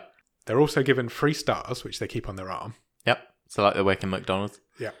 scissors. Yep. They're also given 3 stars, which they keep on their arm. Yep. So like they work in McDonald's.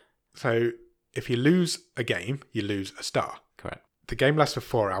 Yeah. So if you lose a game, you lose a star. Correct. The game lasts for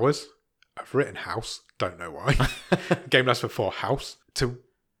 4 hours. I've written house. Don't know why. The game lasts for 4 house. To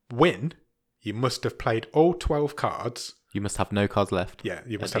win, you must have played all 12 cards. You must have no cards left. Yeah,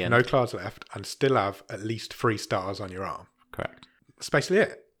 you must have no cards left and still have at least 3 stars on your arm. Correct. That's basically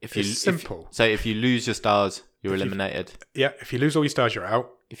it. It's simple. So if you lose your stars, you're eliminated. If you lose all your stars, you're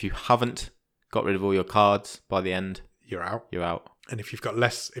out. If you haven't got rid of all your cards by the end, you're out. You're out. And if you've got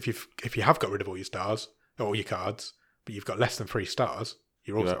less, if you have got rid of all your stars, or all your cards, but you've got less than 3 stars,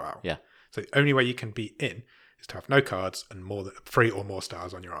 you're also out. Yeah. So the only way you can be in is to have no cards and more than 3 or more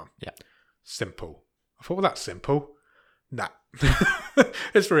stars on your arm. Yeah. Simple. I thought, well, that's simple. Nah.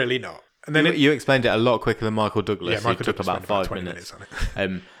 It's really not. And then you explained it a lot quicker than Michael Douglas. Yeah, Michael took Douglas about 5 minutes on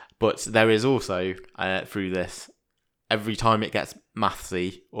it. But there is also, through this, every time it gets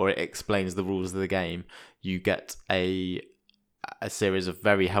mathsy or it explains the rules of the game, you get a series of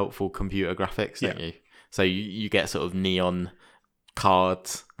very helpful computer graphics, don't you? So you get sort of neon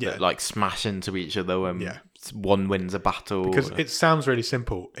cards that like smash into each other when one wins a battle. Because it sounds really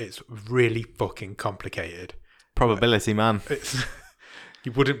simple. It's really fucking complicated. Probability, man.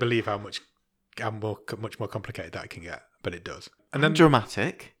 You wouldn't believe how much more complicated that can get, but it does. And then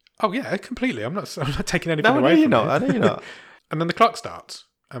dramatic. Oh yeah, completely. I'm not taking anything away. I know from you're not. And then the clock starts,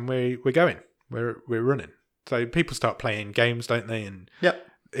 and we're going. We're running. So people start playing games, don't they? And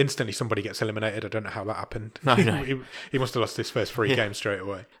instantly somebody gets eliminated. I don't know how that happened. No. He must have lost his first 3 games straight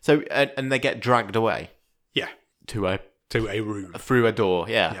away. So and they get dragged away. Yeah. To a room. Through a door.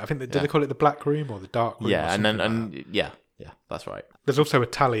 Yeah. I think do they call it the black room or the dark room? Yeah, yeah, that's right. There's also a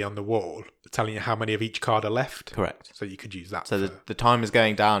tally on the wall telling you how many of each card are left. Correct. So you could use that. So the time is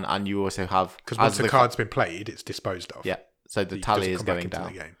going down, and you also have because once the card's been played, it's disposed of. Yeah. So the tally is going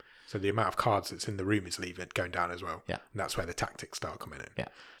down. The game. So the amount of cards that's in the room is going down as well. Yeah. And that's where the tactics start coming in. Yeah.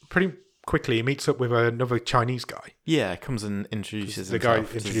 Pretty quickly, he meets up with another Chinese guy. Yeah, comes and introduces himself. The guy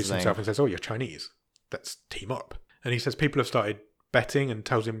introduces himself and says, "Oh, you're Chinese. Let's team up." And he says people have started betting and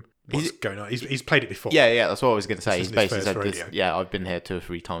tells him what's going on. He's played it before. Yeah, that's what I was going to say. He's basically said rodeo. this. Yeah, I've been here 2 or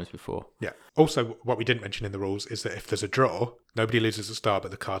 3 times before. Yeah. Also, what we didn't mention in the rules is that if there's a draw, nobody loses a star,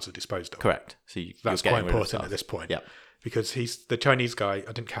 but the cards are disposed of. Correct. So that's quite important at this point. Yeah. Because he's the Chinese guy.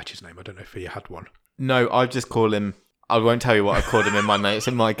 I didn't catch his name. I don't know if he had one. No, I just call him. I won't tell you what I called him in my notes.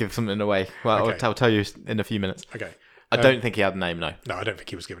 It might give something away. Well, Okay. I'll tell you in a few minutes. Okay. I don't think he had a name, no. No, I don't think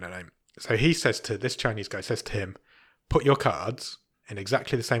he was given a name. So he says to this Chinese guy, says to him, put your cards in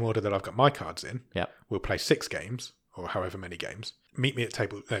exactly the same order that I've got my cards in. Yeah. We'll play 6 games or however many games. Meet me at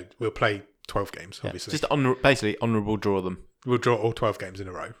table. No, we'll play 12 games, obviously. Just basically honourable draw them. We'll draw all 12 games in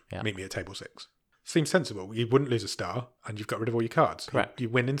a row. Yeah. Meet me at table 6. Seems sensible. You wouldn't lose a star and you've got rid of all your cards. Correct. You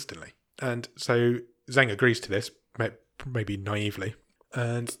win instantly. And so Zheng agrees to this, maybe naively.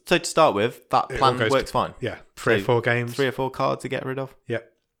 And So to start with, that plan works fine. yeah, 3 or 4 games. 3 or 4 cards to get rid of. Yeah.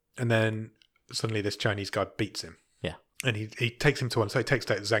 And then suddenly this Chinese guy beats him. Yeah. And he takes him to one side. He takes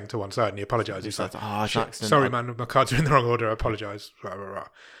Zheng to one side and he apologises. He's like, it's an accident. sorry, man, my cards are in the wrong order. I apologise. Rah, rah, rah.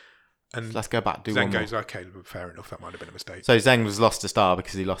 And Let's go back, do Zheng one more. goes, okay, fair enough. That might have been a mistake. So Zheng was lost a star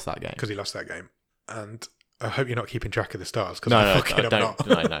because he lost that game. Because he lost that game. And I hope you're not keeping track of the stars. Because No, I'm don't.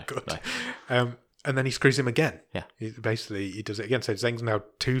 not. No. Good. No. And then he screws him again. Yeah. He does it again. So Zheng's now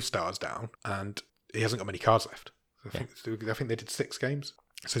 2 stars down and he hasn't got many cards left. I think they did 6 games.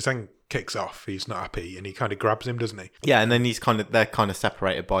 So Zheng kicks off. He's not happy and he kind of grabs him, doesn't he? Yeah, and then they're kind of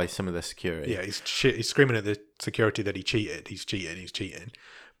separated by some of the security. Yeah, he's screaming at the security that he cheated. He's cheating.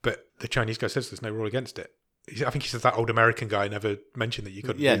 But the Chinese guy says there's no rule against it. I think he says that old American guy never mentioned that you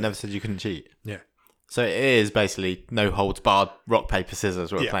couldn't. Yeah, never said you couldn't cheat. Yeah. So it is basically no holds barred, rock, paper,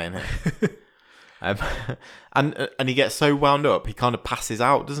 scissors we're playing here. And he gets so wound up, he kind of passes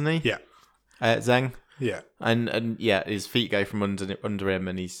out, doesn't he? Yeah. Zheng. Yeah. And his feet go from under him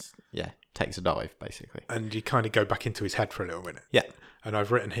and he's, takes a dive, basically. And you kind of go back into his head for a little minute. Yeah. And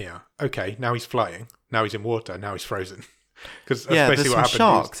I've written here, okay, now he's flying, now he's in water, now he's frozen. Because that's basically there's what some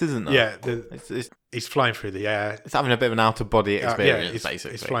happened. sharks, isn't there? Yeah, he's flying through the air. It's having a bit of an out-of-body experience,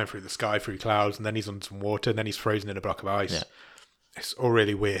 basically. He's flying through the sky, through clouds, and then he's on some water, and then he's frozen in a block of ice. Yeah. It's all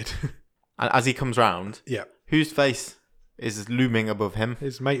really weird. And as he comes round, whose face is looming above him?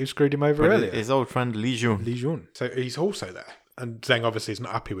 His mate who screwed him over earlier. His old friend Li Jun. Li Jun. So he's also there. And Zheng obviously is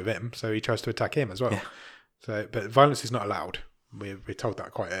not happy with him, so he tries to attack him as well. Yeah. So, but violence is not allowed. We're told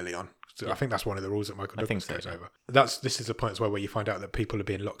that quite early on. So I think that's one of the rules that Michael Douglas goes over. This is a point as well where you find out that people are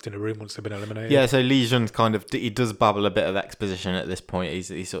being locked in a room once they've been eliminated. Yeah, so Li Jun's he does babble a bit of exposition at this point.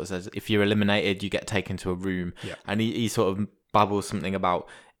 He sort of says, if you're eliminated, you get taken to a room. Yeah. And he sort of babbles something about,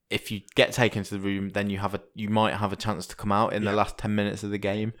 if you get taken to the room, then you might have a chance to come out in the last 10 minutes of the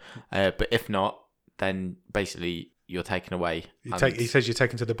game. But if not, then basically you're taken away. He says you're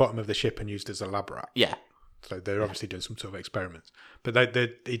taken to the bottom of the ship and used as a lab rat. Yeah. So they're obviously doing some sort of experiments. But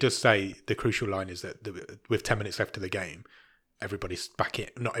he does say the crucial line is that with 10 minutes left of the game, everybody's back in.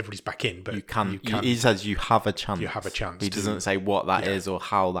 Not everybody's back in, but you can. He says you have a chance. You have a chance. He doesn't say what that is or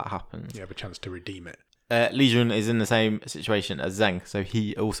how that happens. You have a chance to redeem it. Li Jun is in the same situation as Zheng, so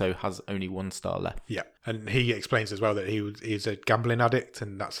he also has only 1 star left. Yeah, and he explains as well that he's a gambling addict,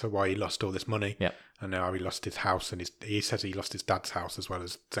 and that's why he lost all this money. Yeah, and now he lost his house, and he says he lost his dad's house as well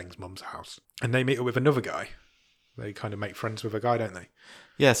as Zheng's mum's house. And they meet up with another guy. They kind of make friends with a guy, don't they?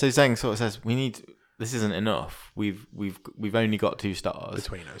 Yeah. So Zheng sort of says, this isn't enough. We've only got 2 stars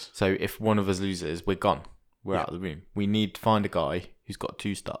between us. So if one of us loses, we're gone. We're out of the room. We need to find a guy who's got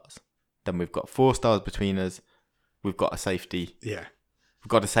 2 stars. Then we've got 4 stars between us. We've got a safety. Yeah. We've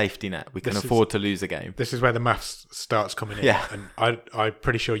got a safety net. We can afford to lose a game. This is where the maths starts coming in. Yeah. And I'm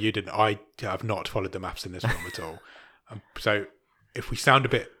pretty sure you didn't. I have not followed the maths in this film at all. So if we sound a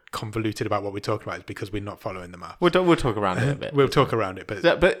bit convoluted about what we're talking about, it's because we're not following the maths. We'll talk around it a bit. We'll talk around it. But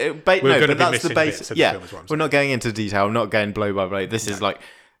that's the basic. Yeah. We're not going into detail. I'm not going blow by blow. This is like,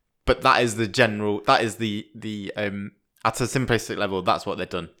 but that is the general, that is the at a simplistic level, that's what they've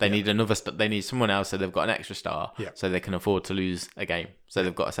done. They need another. They need someone else, so they've got an extra star, so they can afford to lose a game. So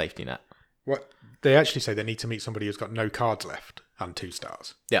they've got a safety net. What they actually say, they need to meet somebody who's got no cards left and 2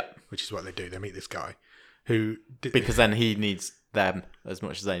 stars. Yeah, which is what they do. They meet this guy who because then he needs them as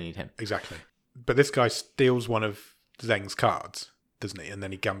much as they need him. Exactly. But this guy steals one of Zheng's cards, doesn't he? And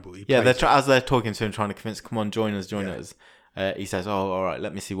then he gambles. As they're talking to him, trying to convince, come on, join us. He says, "Oh, all right,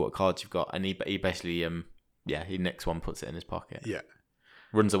 let me see what cards you've got." And he basically he nicks one, puts it in his pocket. Yeah.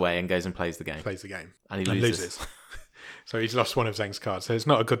 Runs away and goes and plays the game. And he loses. So he's lost one of Zheng's cards. So it's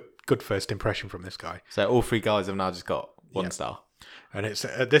not a good first impression from this guy. So all 3 guys have now just got 1 star. And it's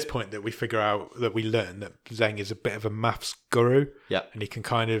at this point that we learn that Zheng is a bit of a maths guru. Yeah. And he can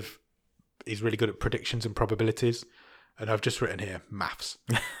kind of he's really good at predictions and probabilities. And I've just written here maths.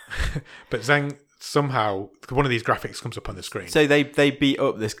 But Zhang somehow, one of these graphics comes up on the screen. So they beat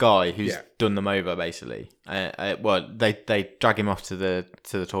up this guy who's done them over, basically. Well, they drag him off to the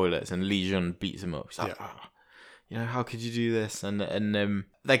toilets, and Li Jun beats him up. He's like, how could you do this? And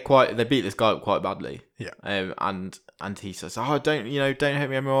they beat this guy up quite badly. Yeah. And he says, don't hit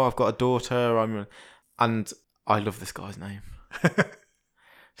me anymore. I've got a daughter. And I love this guy's name.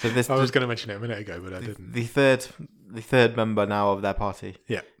 So I was going to mention it a minute ago, but I didn't. The third member now of their party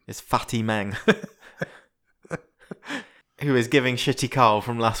is Fatty Meng, who is giving Shitty Carl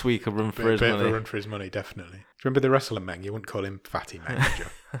from last week a run for his money. A run for his money, definitely. Do you remember the wrestler Meng? You wouldn't call him Fatty Meng, would you?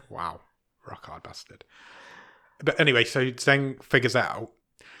 Wow. Rock hard bastard. But anyway, so Zheng figures out,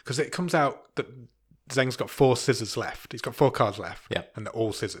 because it comes out that Zheng's got 4 scissors left. He's got 4 cards left. Yeah. And they're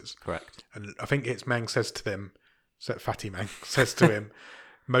all scissors. Correct. And I think it's Meng says to them, Fatty Meng says to him,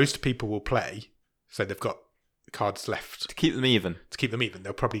 most people will play, so they've got cards left. To keep them even.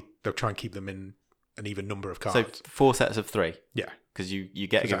 They'll try and keep them in an even number of cards. So 4 sets of 3. Yeah. Because you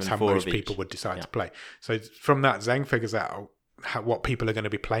get given 4 of each. That's how most people would decide to play. So from that, Zheng figures out what people are going to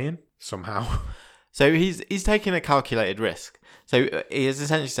be playing somehow. So he's taking a calculated risk. So he is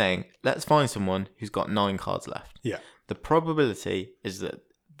essentially saying, let's find someone who's got 9 cards left. Yeah. The probability is that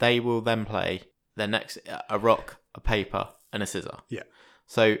they will then play their next a rock, a paper, and a scissor. Yeah.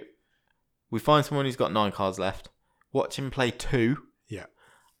 So we find someone who's got 9 cards left, watch him play 2. Yeah.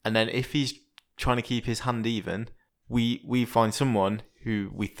 And then if he's trying to keep his hand even, we find someone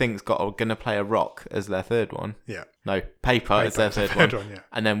who we think's going to play a rock as their third one. Yeah. No, paper as their third one. Yeah.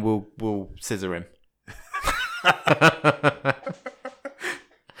 And then we'll scissor him.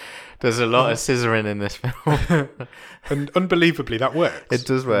 There's a lot of scissoring in this film. And unbelievably, that works. It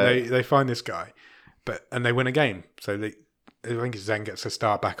does work. They find this guy, and they win a game. So I think Zheng gets a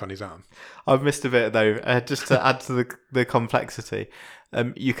star back on his arm. I've missed a bit though. Just to add to the complexity,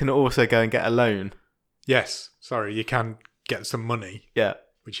 you can also go and get a loan. Yes, sorry, you can get some money. Yeah,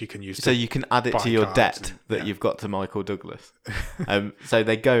 which you can use. So you can add it to your debt that you've got to Michael Douglas. So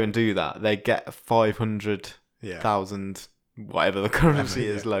they go and do that. They get 500,000, whatever the currency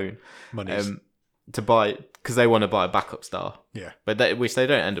is, loan money to buy, because they want to buy a backup star. Yeah, but which they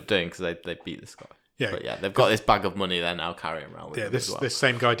don't end up doing because they beat this guy. Yeah, but yeah, they've got this bag of money they're now carrying around with them as well. This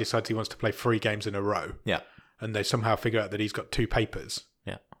same guy decides he wants to play 3 games in a row. Yeah, and they somehow figure out that he's got 2 papers.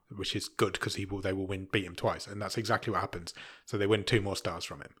 Yeah, which is good because they will beat him twice, and that's exactly what happens. So they win 2 more stars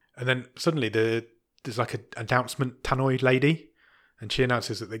from him, and then suddenly there's like an announcement Tannoy lady, and she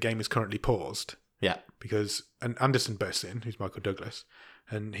announces that the game is currently paused. Yeah, because Anderson bursts in, who's Michael Douglas,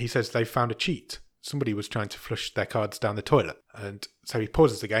 and he says they found a cheat. Somebody was trying to flush their cards down the toilet. And so he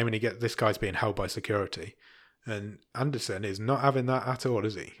pauses the game, and this guy's being held by security. And Anderson is not having that at all,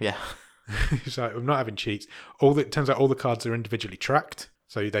 is he? Yeah. He's like, I'm not having cheats. It turns out all the cards are individually tracked,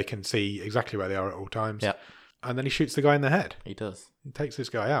 so they can see exactly where they are at all times. Yeah. And then he shoots the guy in the head. He does. He takes this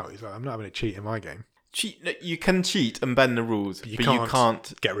guy out. He's like, I'm not having a cheat in my game. You can cheat and bend the rules, but you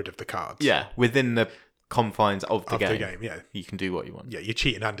can't get rid of the cards. Yeah, within the confines of the game. Yeah, you can do what you want. Yeah, you're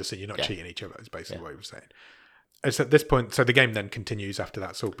cheating Anderson, you're not cheating each other, is basically what he was saying. And so at this point, the game then continues after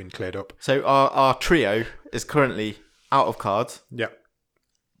that's all been cleared up. So our trio is currently out of cards. Yeah.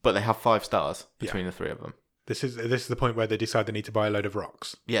 But they have 5 stars between the 3 of them. This is the point where they decide they need to buy a load of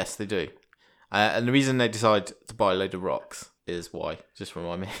rocks. Yes, they do. And the reason they decide to buy a load of rocks is why? Just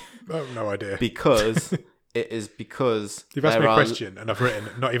remind me. Oh, no idea. Because you've asked me a question, and I've written,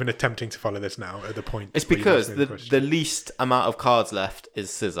 not even attempting to follow this now at the point. It's because the least amount of cards left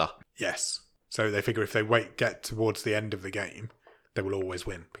is scissor. Yes. So they figure if they get towards the end of the game, they will always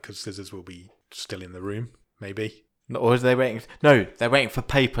win because scissors will be still in the room, maybe. Or is they waiting? No, they're waiting for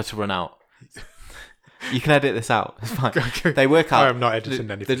paper to run out. You can edit this out. It's fine. They work out. I am not editing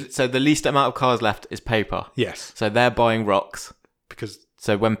anything. So the least amount of cards left is paper. Yes. So they're buying rocks.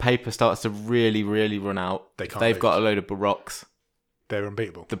 So when paper starts to really, really run out, they've got a load of rocks. They're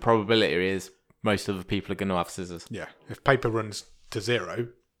unbeatable. The probability is most of the people are going to have scissors. Yeah. If paper runs to 0,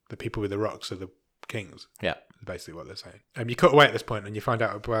 the people with the rocks are the kings. Yeah. That's basically what they're saying. You cut away at this point and you find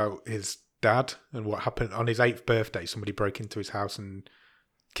out about his dad and what happened on his 8th birthday. Somebody broke into his house and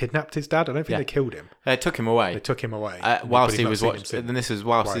kidnapped his dad. I don't think they killed him. They took him away. Whilst he was watching. And this is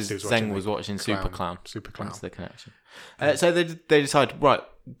whilst Zheng was watching Super Clown. That's the connection. So they decide, right,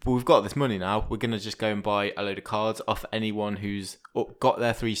 we've got this money now. We're going to just go and buy a load of cards off anyone who's got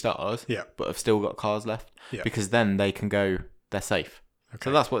their 3 stars, but have still got cards left, because then they can go. They're safe. Okay.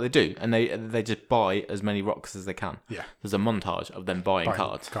 So that's what they do, and they just buy as many rocks as they can. Yeah. There's a montage of them buying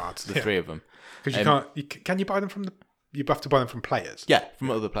cards. The 3 of them. Because you can't. Can you buy them from the? You have to buy them from players. Yeah,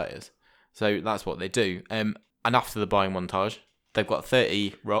 from other players. So that's what they do. And after the buying montage, they've got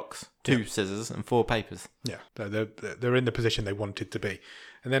 30 rocks, 2 scissors, and 4 papers. Yeah, they're in the position they wanted to be.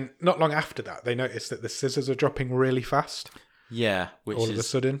 And then not long after that, they notice that the scissors are dropping really fast. Yeah, which all is of a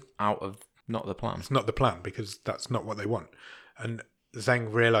sudden out of not the plan. It's not the plan because that's not what they want. And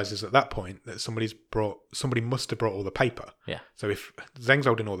Zeng realizes at that point that somebody must have brought all the paper. Yeah. So if Zeng's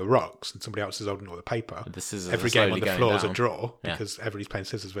holding all the rocks and somebody else is holding all the paper, the scissors every game on the floor is a draw because everybody's playing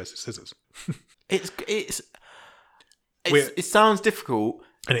scissors versus scissors. It sounds difficult,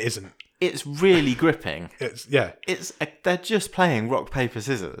 and it isn't. It's really gripping. They're just playing rock paper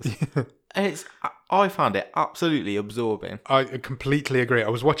scissors. And I found it absolutely absorbing. I completely agree. I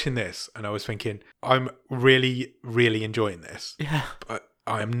was watching this and I was thinking, I'm really, really enjoying this. Yeah. But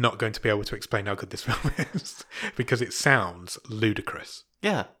I am not going to be able to explain how good this film is because it sounds ludicrous.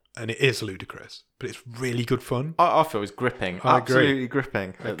 Yeah. And it is ludicrous, but it's really good fun. I feel it's gripping. I absolutely agree.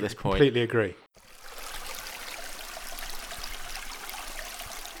 Gripping at this point. Completely agree.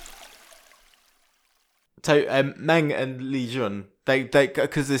 So Meng and Li Jun, they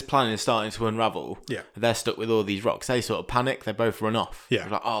because this plan is starting to unravel. Yeah, they're stuck with all these rocks. They sort of panic. They both run off. Yeah,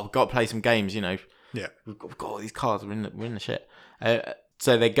 they're like, oh, we've got to play some games. You know. Yeah, we've got all these cards. We're in the shit.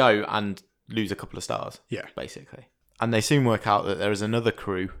 So they go and lose a couple of stars. Yeah, basically, and they soon work out that there is another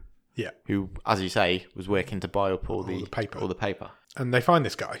crew. Yeah, who, as you say, was working to buy up all the paper. And they find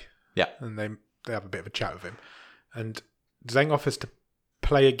this guy. Yeah, and they have a bit of a chat with him, and Zeng offers to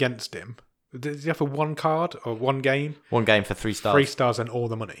play against him. Does he have a 1 card or 1 game? 1 game for 3 stars. 3 stars and all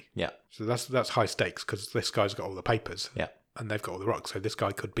the money. Yeah. So that's high stakes because this guy's got all the papers. Yeah. And they've got all the rocks, so this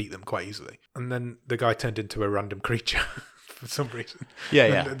guy could beat them quite easily. And then the guy turned into a random creature for some reason.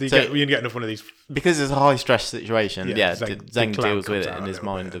 Yeah. You get enough one of these. Because it's a high stress situation. Yeah. Zeng deals with it in his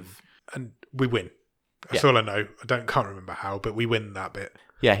mind and we win. That's all I know. Can't remember how, but we win that bit.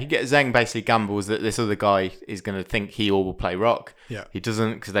 Yeah, Zeng basically gambles that this other guy is going to think he all will play rock. Yeah. He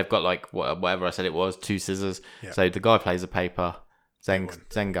doesn't because they've got like whatever I said it was, 2 scissors. Yeah. So the guy plays a paper.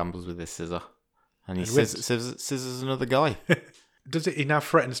 Zeng gambles with this scissor. And he scissors another guy. He now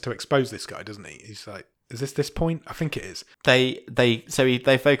threatens to expose this guy, doesn't he? He's like, is this point? I think it is. They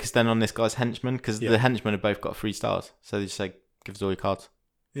focus then on this guy's henchman because the henchmen have both got 3 stars. So they just say, give us all your cards.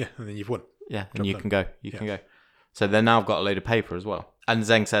 Yeah, and then you've won. Yeah, and you can go. You can go. So they've now got a load of paper as well. And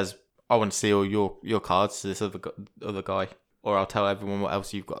Zeng says, I want to see all your cards to this other guy, or I'll tell everyone what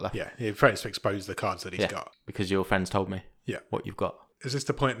else you've got left. Yeah, he threatens to expose the cards that he's got. Because your friends told me what you've got. Is this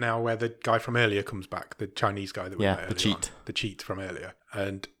the point now where the guy from earlier comes back, the Chinese guy that we met earlier? The cheat from earlier.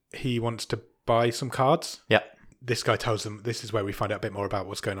 And he wants to buy some cards? Yeah. This guy tells them, this is where we find out a bit more about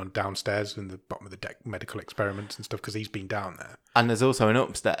what's going on downstairs in the bottom of the deck, medical experiments and stuff, because he's been down there. And there's also an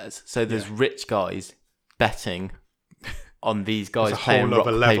upstairs. So there's rich guys betting on these guys playing rock,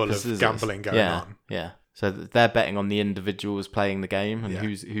 paper, scissors. There's a whole other level of gambling going on. Yeah. So they're betting on the individuals playing the game and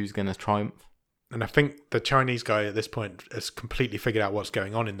who's going to triumph. And I think the Chinese guy at this point has completely figured out what's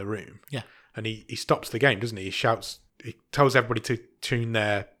going on in the room. Yeah. And he stops the game, doesn't he? He tells everybody to tune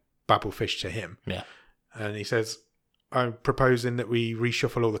their babblefish to him. Yeah. And he says, I'm proposing that we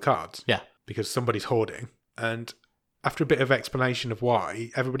reshuffle all the cards. Yeah. Because somebody's hoarding. And after a bit of explanation of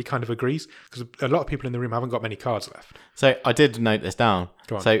why, everybody kind of agrees. Because a lot of people in the room haven't got many cards left. So I did note this down.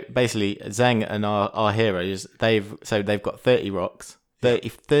 Go on. So basically, Zeng and our heroes, they've got 30 rocks,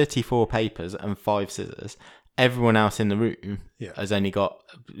 34 papers and 5 scissors. Everyone else in the room has only got,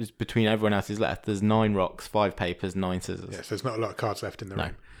 between everyone else's left, there's 9 rocks, 5 papers, 9 scissors. Yes, there's not a lot of cards left in the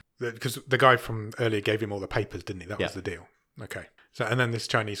room. Because the guy from earlier gave him all the papers, didn't he? That was the deal. Okay. So, and then this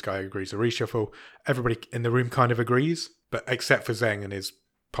Chinese guy agrees to reshuffle. Everybody in the room kind of agrees, but except for Zeng and his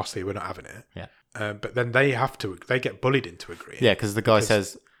posse, we're not having it. Yeah. But then they get bullied into agreeing. Yeah, because the guy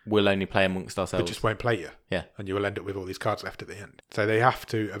says, we'll only play amongst ourselves. We just won't play you. Yeah. And you will end up with all these cards left at the end. So they have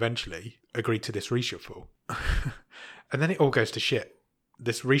to eventually agree to this reshuffle. And then it all goes to shit.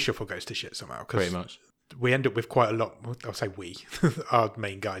 This reshuffle goes to shit somehow. Pretty much. We end up with quite a lot. I'll say we, our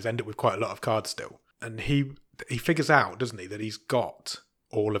main guys, end up with quite a lot of cards still. And he figures out, doesn't he, that he's got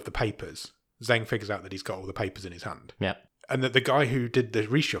all of the papers. Zeng figures out that he's got all the papers in his hand. Yeah. And that the guy who did the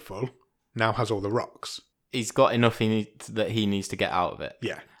reshuffle now has all the rocks. He's got enough that he needs to get out of it.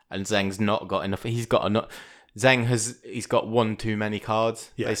 Yeah. And Zeng's not got enough. He's got enough. He's got one too many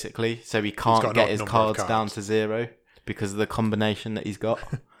cards, basically. So he can't get his cards down to 0 because of the combination that he's got.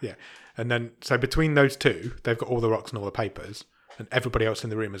 Yeah. And then, so between those two, they've got all the rocks and all the papers, and everybody else in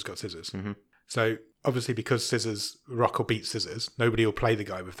the room has got scissors. Mm-hmm. So, obviously, because rock will beat scissors, nobody will play the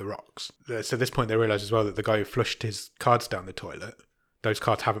guy with the rocks. So, at this point, they realise as well that the guy who flushed his cards down the toilet, those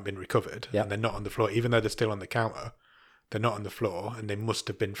cards haven't been recovered, and they're not on the floor. Even though they're still on the counter, They're not on the floor, and they must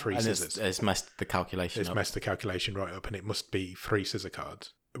have been 3 And scissors. it's messed the calculation It's up. messed the calculation right up, and it must be 3 scissor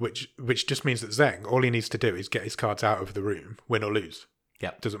cards. Which just means that Zeng, all he needs to do is get his cards out of the room, win or lose.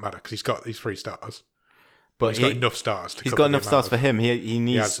 Yep. Doesn't matter, because he's got these 3 stars. But He's got enough stars to He's cover got the enough amount stars of- for him. He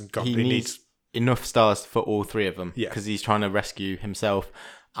needs he needs enough stars for all 3 of them. Yeah. Because he's trying to rescue himself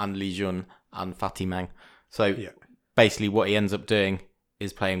and Li Jun and Fatih Meng. So Yeah. basically what he ends up doing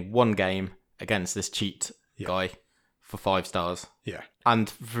is playing one game against this cheat guy for 5 stars. Yeah. And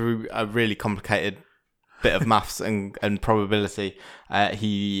through a really complicated bit of maths and probability,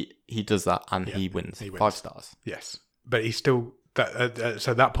 he does that and he wins. he wins. 5 stars. Yes. But he's still... so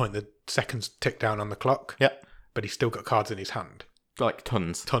at that point, the seconds tick down on the clock. Yep. But he's still got cards in his hand. Like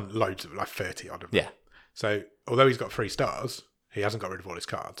tons. Loads of, like 30 odd of them. Yeah. So although he's got 3 stars, he hasn't got rid of all his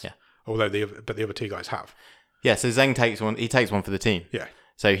cards. Yeah. Although the other 2 guys have. Yeah, so Zeng takes one. He takes one for the team. Yeah.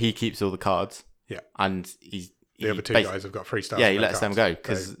 So he keeps all the cards. Yeah. And The other 2 guys have got 3 stars. Yeah, on he their lets them cards. go,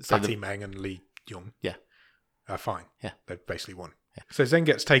 'cause- so so the- Fatih Meng and Li Jun. Yeah. Are fine. Yeah. They've basically won. Yeah. So Zeng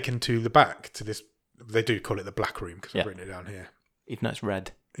gets taken to the back to this. They do call it the black room because I've written it down here. Even though it's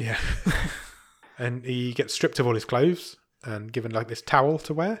red. Yeah. And he gets stripped of all his clothes and given like this towel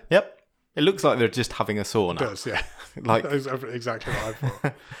to wear. Yep. It looks like they're just having a sauna. It does, yeah. Like That's exactly what I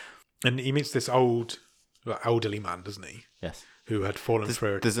thought. And he meets this elderly man, doesn't he? yes. Who had fallen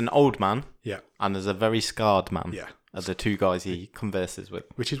through. There's an old man Yeah. and there's a very scarred man. Yeah. Are the 2 guys he converses with.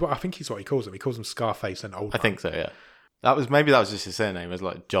 Which is what I think he's what he calls them. He calls them Scarface and Old I Man. think so, yeah. That was just his surname. It was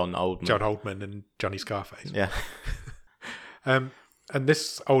like John Oldman. John Oldman and Johnny Scarface. Yeah. And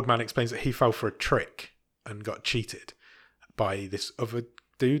this old man explains that he fell for a trick and got cheated by this other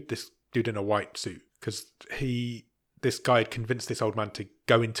dude, this dude in a white suit, because this guy had convinced this old man to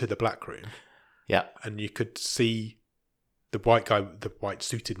go into the black room, Yeah. and you could see the white guy, the white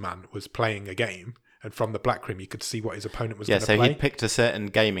suited man, was playing a game, and from the black room you could see what his opponent was Yeah, going to so play. he picked a certain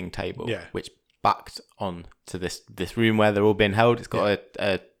gaming table, Yeah. which backed on to this room where they're all being held. It's got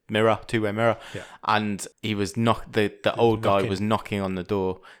a mirror, 2-way mirror, Yeah. and he was the old guy knocking. was knocking on the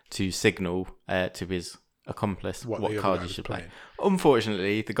door to signal to his accomplice What what the other cards guy he was should play. playing.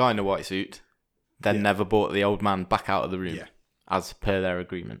 Unfortunately, the guy in the white suit then never brought the old man back out of the room, Yeah. as per their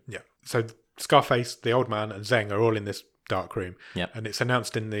agreement. Yeah. So Scarface, the old man, and Zeng are all in this dark room. Yeah. And it's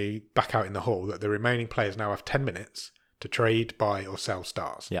announced back out in the hall that the remaining players now have 10 minutes to trade, buy, or sell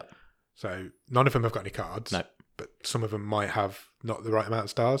stars. Yeah. So none of them have got any cards. No. But some of them might have not the right amount of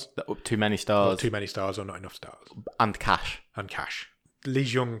stars, Too many or stars too many stars, or not enough stars, and cash. and cash. Li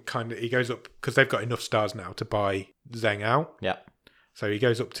Jun he goes up because they've got enough stars now to buy Zeng out. Yeah. So he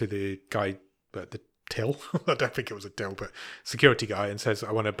goes up to the guy at the till. I don't think it was a till, but security guy, and says,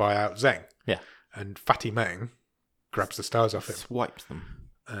 "I want to buy out Zeng." Yeah. And Fatih Meng grabs the stars off him, Swipes them.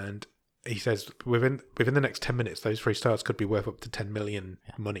 and he says, "Within the next 10 minutes, those 3 stars could be worth up to 10 million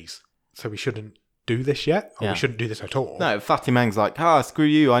monies. So we shouldn't do this yet, or Yeah. we shouldn't do this at all." No, Fatih Meng's like, screw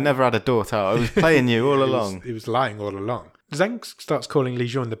you, I never had a daughter. I was playing you all along. He was lying all along. Zeng starts calling Li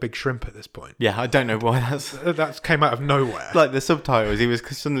Jun the big shrimp at this point. Yeah, I don't know why that's... That came out of nowhere. Like the subtitles, he was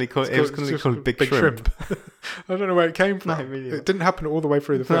suddenly called Big Shrimp. I don't know where it came from. No, really. It didn't happen all the way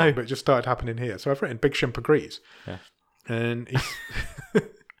through the film, No. but it just started happening here. So I've written Big Shrimp agrees. Yeah.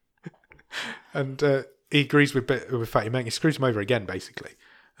 And he agrees with Fatty Meng. He screws him over again, basically.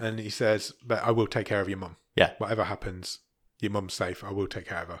 And he says, "But I will take care of your mum. Yeah. Whatever happens, your mum's safe. I will take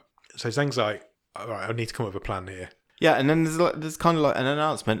care of her." So Zeng's like, "All right, I need to come up with a plan here." Yeah, and then there's kind of like an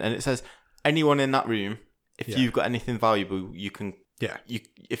announcement, and it says, anyone in that room, if you've got anything valuable, you can... Yeah.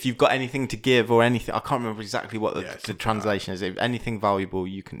 If you've got anything to give or anything, I can't remember exactly what the something translation is. If anything valuable,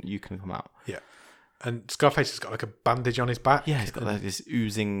 you can come out. Yeah. And Scarface has got like a bandage on his back. Yeah, he's got like this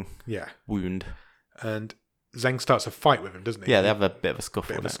oozing Yeah. wound. And Zeng starts a fight with him, doesn't he? Yeah, they have a bit of a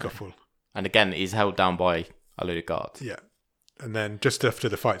scuffle. Bit of a don't they? scuffle. And again, he's held down by a load of guards. Yeah. And then just after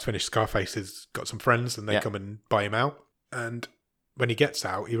the fight's finished, Scarface has got some friends and they come and buy him out. And when he gets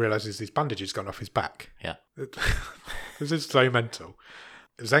out, he realises his bandage has gone off his back. Yeah. This is so mental.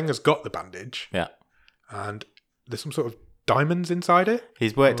 Zeng has got the bandage. Yeah. And there's some sort of diamonds inside it.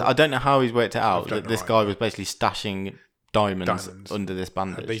 He's worked... I don't know how he's worked it out. don't That know this either. guy was basically stashing diamonds under this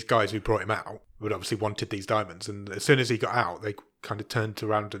bandage. And these guys who brought him out would obviously wanted these diamonds. And as soon as he got out, they kind of turned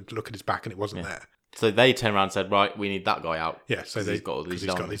around and looked at his back and it wasn't there. So they turned around and said, right, we need that guy out. Yeah, so he's got all these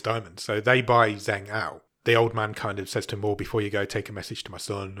diamonds. got these diamonds. So they buy Zeng out. The old man kind of says to him, "Well, before you go, take a message to my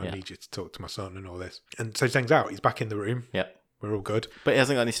son. I need you to talk to my son and all this." And so Zeng's out. He's back in the room. Yeah. We're all good. But he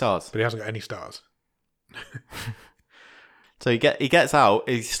hasn't got any stars. But he hasn't got any stars. So he gets out,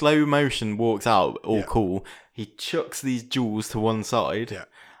 he slow motion walks out, all cool. He chucks these jewels to one side. Yeah.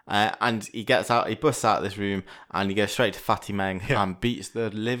 And he gets out, he busts out of this room, and he goes straight to Fatty Meng and beats the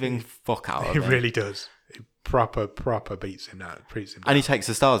living fuck out of him. He really does. He proper beats him down. And he takes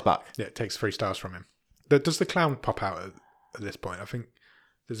the stars back. Yeah, it takes 3 stars from him. Does the clown pop out at this point? I think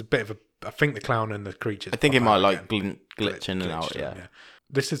there's a bit of I think the clown and the creatures. I think it might like glitch in and out. Yeah.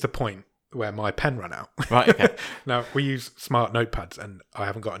 This is the point where my pen ran out. Right. Okay. Now we use smart notepads, and I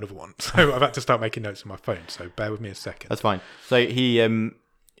haven't got another one, so I've had to start making notes on my phone. So bear with me a second. That's fine. So he's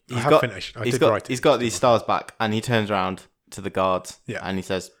got these stars back, and he turns around to the guards. Yeah. And he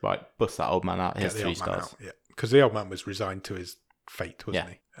says, "Right, bust that old man out. Here's 3 stars." Yeah, because the old man was resigned to his fate, wasn't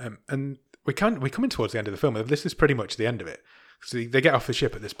he? And we come in towards the end of the film. And this is pretty much the end of it. So they get off the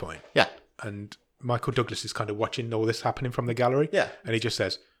ship at this point. Yeah. And Michael Douglas is kind of watching all this happening from the gallery. Yeah. And he just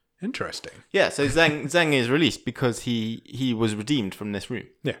says, "Interesting." Yeah. So Zeng is released because he was redeemed from this room.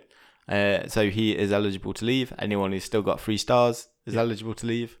 Yeah. So he is eligible to leave. Anyone who's still got 3 stars is eligible to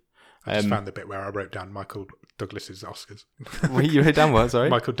leave. I just found the bit where I wrote down Michael Douglas's Oscars. Well, you wrote down what? Sorry.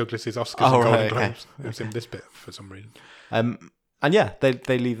 Michael Douglas's Oscars and Golden Globes. It was in this bit for some reason. And yeah,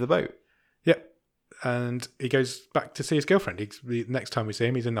 they leave the boat. Yep. And he goes back to see his girlfriend. The next time we see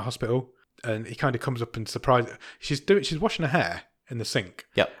him, he's in the hospital, and he kind of comes up and surprises her. She's washing her hair in the sink.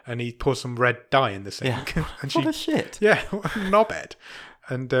 Yep. And he pours some red dye in the sink. Yeah. And what a shit. Yeah, what a knobhead.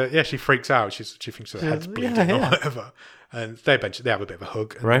 And she freaks out. She thinks her head's bleeding or whatever. And they have a bit of a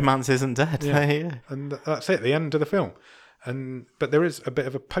hug. Romance isn't dead. Yeah. And that's it, the end of the film. But there is a bit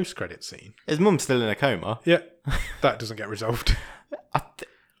of a post-credit scene. His mum's still in a coma. Yeah, that doesn't get resolved.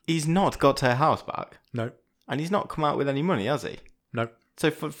 He's not got her house back. No. And he's not come out with any money, has he? No.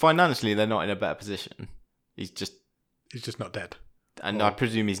 So financially, they're not in a better position. He's just not dead. And I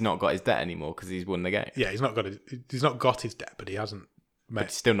presume he's not got his debt anymore because he's won the game. Yeah, he's not got his debt, but he hasn't. But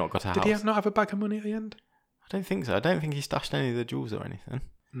he's still not got a house. Did he not have a bag of money at the end? I don't think so. I don't think he stashed any of the jewels or anything.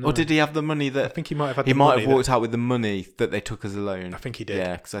 No. Or did he have the money that... I think he might have had He might have walked out with the money that they took as a loan. I think he did.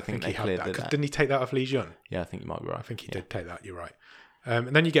 Yeah, because I think they cleared it. Didn't he take that off Lee Jun? Yeah, I think you might be right. I think he did take that, you're right.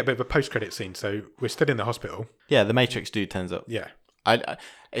 And then you get a bit of a post-credit scene. So we're still in the hospital. Yeah, the Matrix dude turns up. Yeah.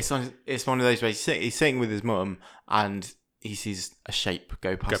 It's one of those ways. He's sitting with his mum and he sees a shape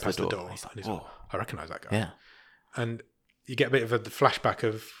go past the door. He's like, oh, I recognise that guy. Yeah. And you get a bit of a flashback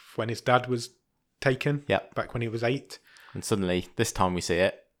of when his dad was taken. Yeah. Back when he was 8. And suddenly, this time we see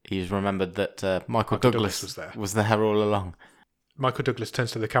it, he's remembered that Michael Douglas was there all along. Michael Douglas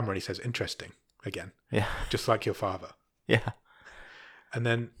turns to the camera and he says, "Interesting," again. Yeah. Just like your father. Yeah. And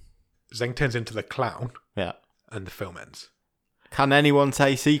then Zeng turns into the clown. Yeah. And the film ends. Can anyone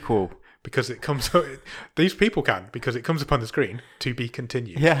say sequel? Because it comes up, these people can, because it comes up on the screen, "To be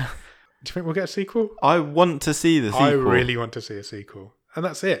continued." Yeah. Do you think we'll get a sequel? I want to see the sequel. I really want to see a sequel. And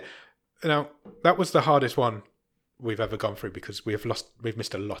that's it. Now, that was the hardest one we've ever gone through because we've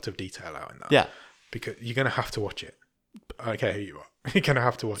missed a lot of detail out in that. Yeah. Because you're going to have to watch it. I don't care who you are. You're going to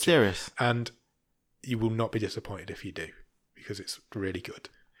have to watch Serious. it. And you will not be disappointed if you do, because it's really good.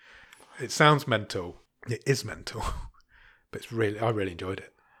 It sounds mental. It is mental. But I really enjoyed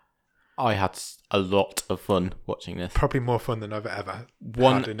it. I had a lot of fun watching this. Probably more fun than I've ever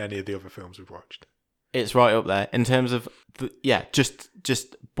had in any of the other films we've watched. It's right up there in terms of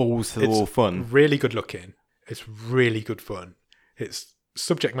just balls to the wall fun. Really good looking. It's really good fun. Its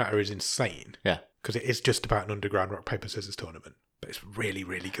subject matter is insane. Yeah, because it is just about an underground rock paper scissors tournament, but it's really,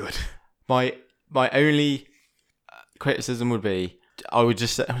 really good. My only criticism would be, I would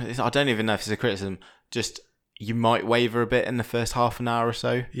just say, I don't even know if it's a criticism. Just you might waver a bit in the first half an hour or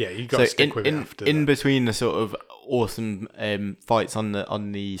so. Yeah, you got to stick with it after in between the sort of awesome fights on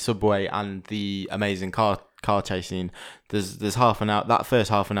the subway and the amazing car chase scene. There's half an hour. That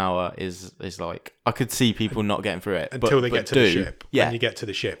first half an hour is like, I could see people not getting through it until they get to the ship. Yeah, when you get to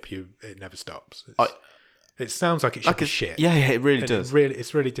the ship, it never stops. It sounds like it should be shit. Yeah, it really does.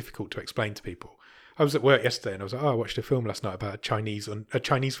 It's really difficult to explain to people. I was at work yesterday and I was like, I watched a film last night about a Chinese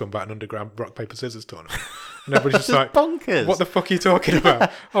film about an underground rock paper scissors tournament, and everybody's just like, bonkers. What the fuck are you talking about?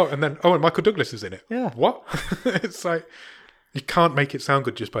 And Michael Douglas is in it. Yeah. What? It's like, you can't make it sound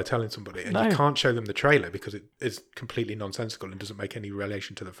good just by telling somebody, and you can't show them the trailer because it is completely nonsensical and doesn't make any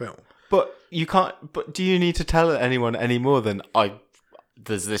relation to the film. But you can't. But do you need to tell anyone any more than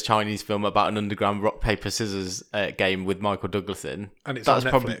there's this Chinese film about an underground rock paper scissors game with Michael Douglas in, and it's on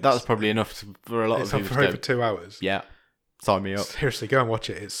Netflix. That's probably enough for a lot of people. It's on for over 2 hours. Yeah, sign me up. Seriously, go and watch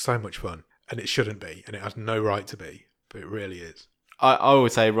it. It's so much fun, and it shouldn't be, and it has no right to be, but it really is. I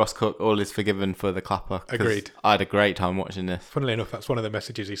would say Ross Cook, all is forgiven for the clapper. Agreed. I had a great time watching this. Funnily enough, that's one of the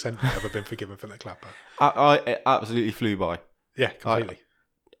messages he sent me. Ever been forgiven for the clapper? It absolutely flew by. Yeah, completely.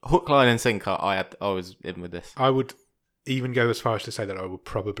 Hook, line, and sinker. I was in with this. I would even go as far as to say that I will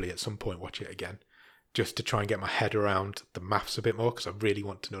probably at some point watch it again, just to try and get my head around the maths a bit more, because I really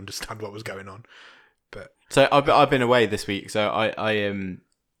want to understand what was going on. But so I've been away this week, so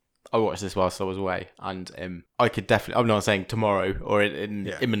I watched this whilst I was away, and I could definitely. I'm not saying tomorrow or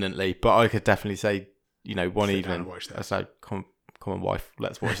imminently, but I could definitely say, one sit down evening. and watch that. So come on, wife,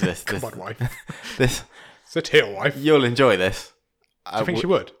 let's watch this. Come on, wife. This Sit here, wife. you'll enjoy this. Do you think she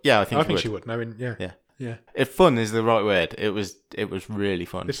would? Yeah, I think she would. No, yeah. If fun is the right word, it was really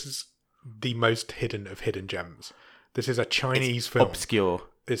fun. This is the most hidden of hidden gems. This is a Chinese film. Obscure.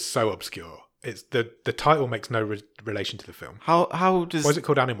 It's so obscure. It's the title makes no relation to the film. How does? Why is it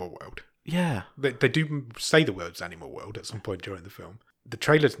called Animal World? Yeah. They do say the words Animal World at some point during the film. The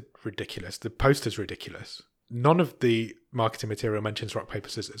trailer's ridiculous. The poster's ridiculous. None of the marketing material mentions rock, paper,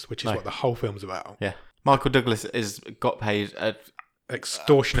 scissors, which is what the whole film's about. Yeah. Michael Douglas got paid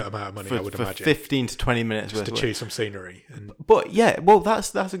extortionate amount of money, I would imagine. 15 to 20 minutes just to choose some scenery. But yeah, well,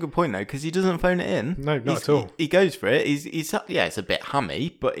 that's a good point though, because he doesn't phone it in. No, not at all. He goes for it. He's it's a bit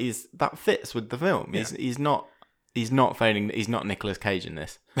hammy, but that fits with the film. Yeah. He's not phoning. He's not Nicolas Cage in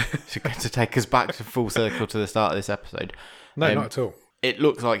this. to take us back to full circle to the start of this episode. No, not at all. It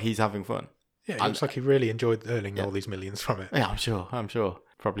looks like he's having fun. Yeah, it looks like he really enjoyed earning all these millions from it. Yeah, I'm sure.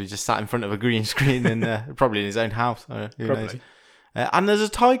 Probably just sat in front of a green screen and probably in his own house. Who knows? And there's a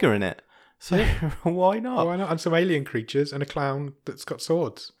tiger in it. So why not? Why not? And some alien creatures and a clown that's got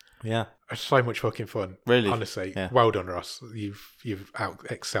swords. Yeah. It's so much fucking fun. Really? Honestly. Yeah. Well done, Ross. You've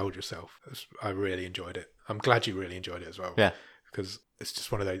excelled yourself. I really enjoyed it. I'm glad you really enjoyed it as well. Yeah. Because it's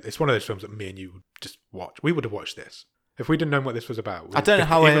just one of those films that me and you would just watch. We would have watched this. If we didn't know what this was about. I don't know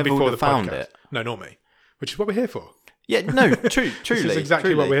how I ever would have found it. No, nor me. Which is what we're here for. Yeah, no, truly. This is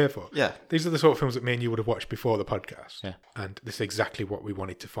exactly what we're here for. Yeah. These are the sort of films that me and you would have watched before the podcast. Yeah. And this is exactly what we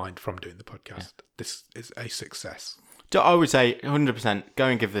wanted to find from doing the podcast. Yeah. This is a success. I would say 100% go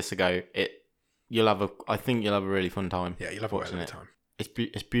and give this a go. I think you'll have a really fun time. Yeah, you'll have watching a time.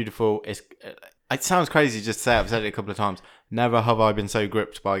 It's beautiful. It sounds crazy just to say. I've said it a couple of times. Never have I been so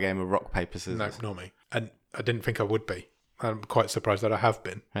gripped by a game of rock, paper, scissors. No, nor me. And I didn't think I would be. I'm quite surprised that I have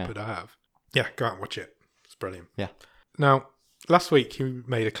been, but I have. Yeah, go out and watch it. It's brilliant. Yeah. Now, last week you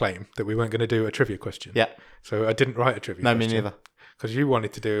made a claim that we weren't going to do a trivia question. Yeah. So I didn't write a trivia question. No, me neither. Because you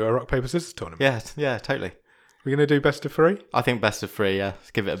wanted to do a rock, paper, scissors tournament. Yeah, totally. We're going to do best of 3? I think best of 3, yeah.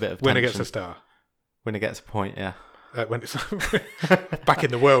 Let's give it a bit of tension. Winner gets a star. Winner gets a point, yeah. When it's back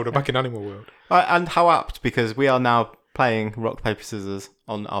in the world or back in Animal World. And how apt, because we are now playing rock, paper, scissors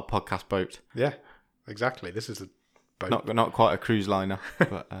on our podcast boat. Yeah, exactly. This is a boat. Not quite a cruise liner.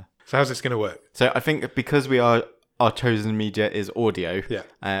 But, so how's this going to work? So I think because our chosen media is audio,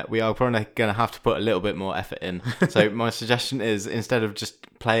 we are probably going to have to put a little bit more effort in. So my suggestion is, instead of just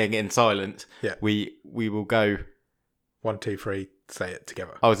playing in silence, we will go 1, 2, 3, say it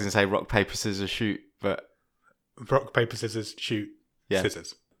together. I was going to say rock, paper, scissors, shoot, but rock, paper, scissors, shoot,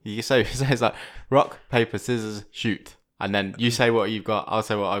 scissors. So it's like rock, paper, scissors, shoot, and then you say what you've got, I'll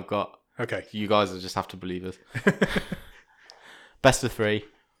say what I've got. Okay. You guys will just have to believe us. Best of 3.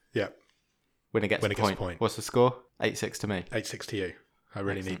 Yeah. Winner gets a point. What's the score? 8-6 to me. 8-6 to you. I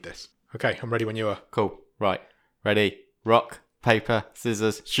really need this. Okay, I'm ready when you are. Cool. Right. Ready. Rock, paper,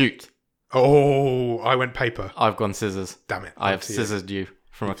 scissors, shoot. Oh, I went paper. I've gone scissors. Damn it. I have scissored you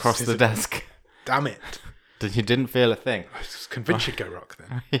from across the desk. Damn it. You didn't feel a thing. I was convinced you'd go rock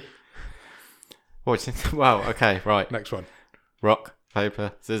then. Wow, okay, right. Next one. Rock,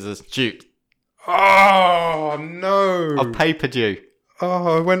 paper, scissors, shoot. Oh, no. I've papered you.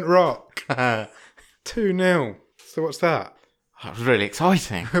 Oh, I went rock. 2-0. So what's that? That was really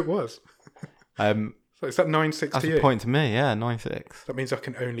exciting. It was. So is that 9-6 to you? That's a point to me, yeah, 9-6. That means I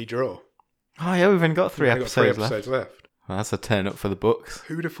can only draw. Oh, yeah, we've only got 3 episodes left. Well, that's a turn up for the books.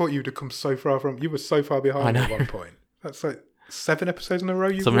 Who would have thought you'd have come so far from... You were so far behind at one point. That's like 7 episodes in a row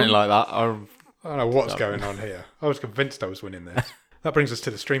you've Something won? like that. I don't know what's going on here. I was convinced I was winning this. That brings us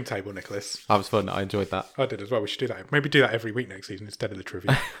to the stream table, Nicholas. That was fun. I enjoyed that. I did as well. We should do that. Maybe do that every week next season instead of the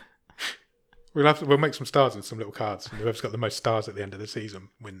trivia. We'll make some stars and some little cards. And whoever's got the most stars at the end of the season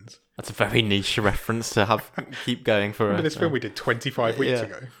wins. That's a very niche reference to keep going for. Remember this film we did 25 weeks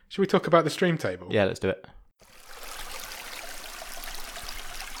ago? Should we talk about the stream table? Yeah, let's do it.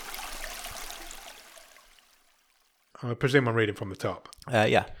 I presume I'm reading from the top.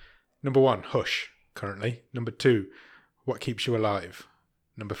 Yeah. Number 1, Hush, currently. Number 2, What Keeps You Alive.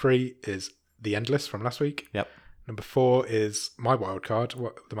 Number 3 is The Endless from last week. Yep. Number 4 is my wild card,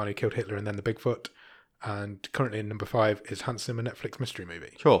 The Man Who Killed Hitler and Then the Bigfoot. And currently in number 5 is Handsome, a Netflix mystery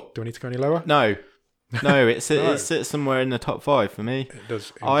movie. Sure. Do I need to go any lower? No, it sits somewhere in the top 5 for me. It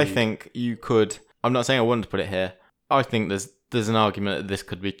does. Indeed. I think you could. I'm not saying I wanted to put it here. I think there's an argument that this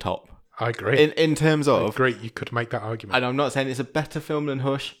could be top. I agree. In terms I of, agree. You could make that argument. and I'm not saying it's a better film than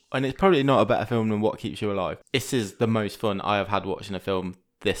Hush, and it's probably not a better film than What Keeps You Alive. This is the most fun I have had watching a film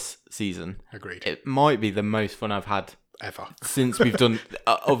this season. Agreed. It might be the most fun I've had Ever. since we've done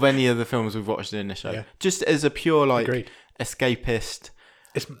of any of the films we've watched in the show. Yeah. Just as a pure Agreed. escapist.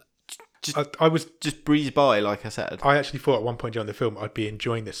 It's. Just, I was. just breeze by, like I said. I actually thought at one point during the film I'd be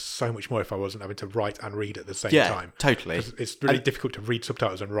enjoying this so much more if I wasn't having to write and read at the same Yeah, time. totally. 'Cause it's really difficult to read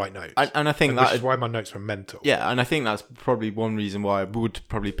subtitles and write notes. And I think which that is why my notes were mental. yeah, and I think that's probably one reason why I would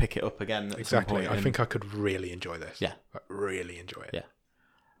probably pick it up again. At Exactly. Some point I think I could really enjoy this. Yeah. Like, really enjoy it.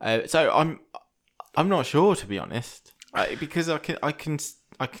 Yeah. So I'm not sure, to be honest, because I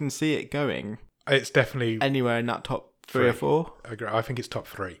can see it going It's definitely. anywhere in that top 3 or 4. I agree. I think it's top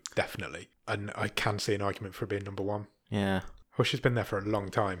 3, definitely. And I can see an argument for it being number 1. Yeah. Hush has been there for a long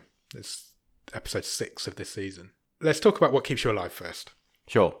time. It's episode 6 of this season. Let's talk about What Keeps You Alive first.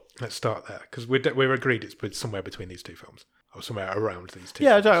 Sure. Let's start there, because we're agreed it's somewhere between these two films, or somewhere around these two.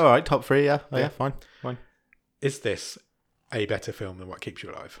 Yeah. films. All right. Top 3. Yeah. Oh, Yeah. yeah. Fine. Is this a better film than What Keeps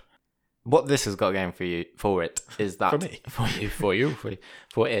You Alive? What this has got going for it is that For me.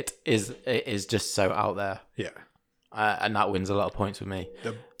 for it is just so out there, Yeah. and that wins a lot of points with me.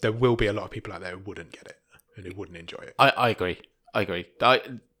 There will be a lot of people out there who wouldn't get it and who wouldn't enjoy it. I agree.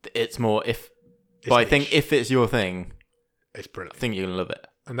 It's more if, It's but I think niche. if it's your thing, It's I brilliant. think you're gonna love it.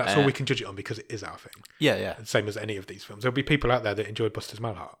 And that's all we can judge it on, because it is our thing. Yeah. Yeah. And same as any of these films. There'll be people out there that enjoy Buster's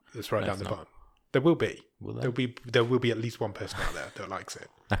Malhart. That's right No, down the it's not. bottom. There will be. Will there? There will be at least one person out there that likes it.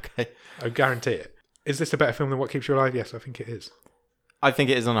 Okay. I guarantee it. Is this a better film than What Keeps You Alive? Yes, I think it is. I think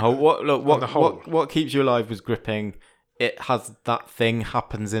it is on the whole. What Keeps You Alive was gripping. It has that thing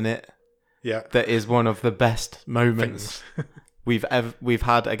happens in it Yeah. that is one of the best moments Things. we've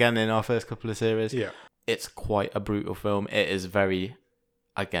had again in our first couple of series. Yeah. It's quite a brutal film. It is very,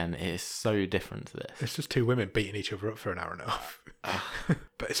 again, it is so different to this. It's just two women beating each other up for an hour and a half.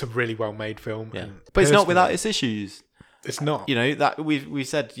 But it's a really well made film. Yeah, And but it's not personally, without its issues. It's not. You know that we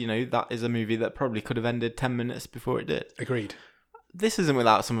said. You know that is a movie that probably could have ended 10 minutes before it did. Agreed. This isn't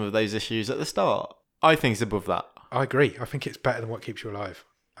without some of those issues at the start. I think it's above that. I agree. I think it's better than What Keeps You Alive.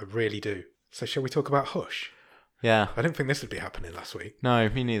 I really do. So shall we talk about Hush? Yeah. I didn't think this would be happening last week. No,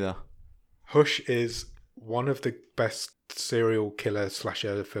 me neither. Hush is one of the best serial killer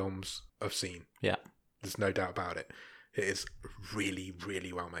slasher films I've seen. Yeah. There's no doubt about it. It is really,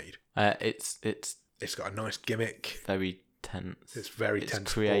 really well made. It's It's got a nice gimmick. very tense. It's very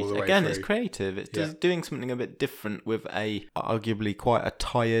tense creative. all the way Again, through. it's creative. It's just doing something a bit different with a arguably quite a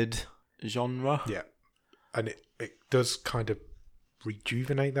tired genre. Yeah. And it does kind of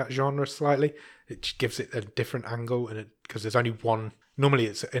rejuvenate that genre slightly. It gives it a different angle, and because there's only one. Normally,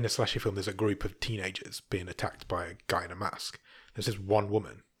 it's in a slasher film. There's a group of teenagers being attacked by a guy in a mask. There's just one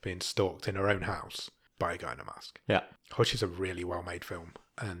woman being stalked in her own house by a guy in a mask. Yeah. Hush is a really well-made film,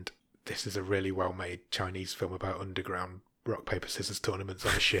 and this is a really well-made Chinese film about underground rock paper scissors tournaments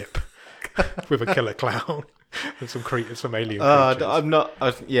on a ship with a killer clown and some alien creatures. I'm not.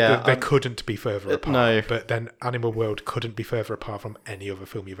 They couldn't be further apart. no. But then Animal World couldn't be further apart from any other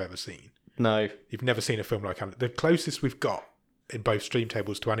film you've ever seen. No. You've never seen a film like the closest we've got in both stream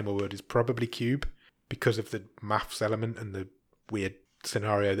tables to Animal World is probably Cube, because of the maths element and the weird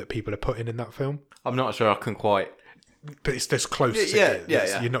scenario that people are putting in that film. I'm not sure I can quite. But it's this close. Yeah.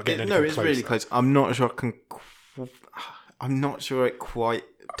 You're not getting anything No, it's closer. really close. I'm not sure I can. I'm not sure it quite.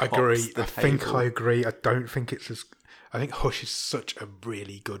 I agree. The I think table. I agree. I don't think it's as. I think Hush is such a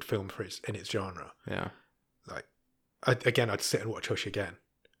really good film for its genre. Yeah. Like, I'd sit and watch Hush again.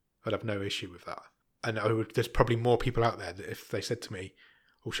 I'd have no issue with that. And there's probably more people out there that if they said to me,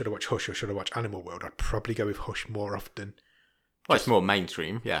 "Oh, should I watch Hush or should I watch Animal World?" I'd probably go with Hush more often. Well, it's more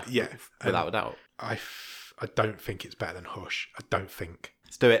mainstream. Yeah. Yeah, Without a doubt. I don't think it's better than Hush. I don't think.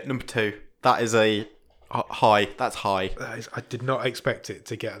 Let's do it. Number 2. That is a high. That's high. I did not expect it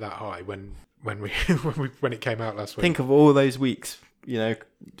to get that high when it came out last week. Think of all those weeks.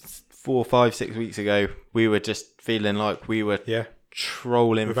 4, 5, 6 weeks ago, we were just feeling like we were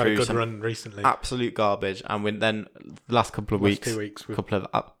trolling We've had a through good some run recently. absolute garbage, and then the last couple of weeks, 2 weeks, a couple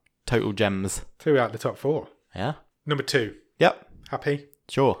of total gems. 2 out of the top 4. Yeah. Number 2. Yep. Happy?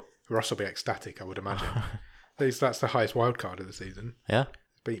 Sure. Ross will be ecstatic, I would imagine. That's the highest wild card of the season. Yeah.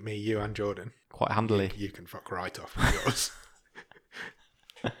 Beat me, you, and Jordan. Quite handily. You can fuck right off with yours.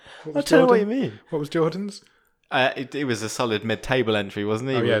 I don't know what you mean. What was Jordan's? It was a solid mid-table entry,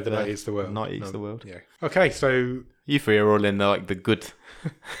 wasn't he? Oh yeah, with, the Night Eats the World. Night Eats the World. Yeah. Okay, so You three are all in the good,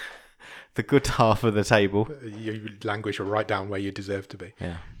 the good half of the table. you languish right down where you deserve to be.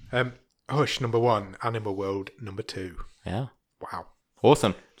 Yeah. Hush, number 1. Animal World, number 2. Yeah. Wow.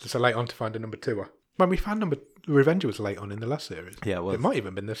 Awesome. So late on to find a number 2. When we found Revenger was late on in the last series. Yeah, it was. It might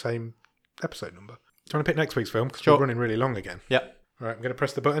even been the same episode number. Do you want to pick next week's film? Because Sure. we're running really long again. Yep. All right, I'm going to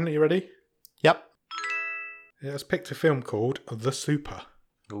press the button. Are you ready? Yep. Yeah, let's pick a film called The Super.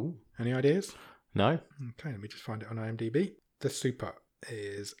 Ooh. Any ideas? No. Okay, let me just find it on IMDb. The Super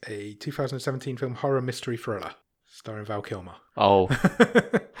is a 2017 film horror mystery thriller starring Val Kilmer. Oh.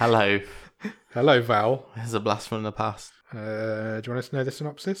 Hello. Hello, Val. There's a blast from the past. Do you want us to know the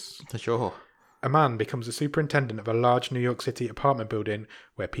synopsis? Sure. A man becomes a superintendent of a large New York City apartment building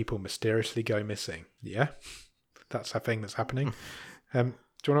where people mysteriously go missing. Yeah? That's a thing that's happening. Do you want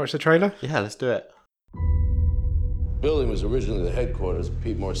to watch the trailer? Yeah, let's do it. Building was originally the headquarters of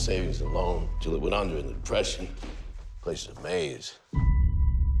Pete Morse Savings and Loan till it went under in the Depression. Place is a maze.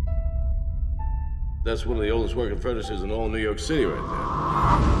 That's one of the oldest working furnaces in all New York City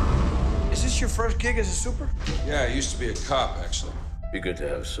right Is this your first gig as a super? Yeah, I used to be a cop, actually. there. Be good to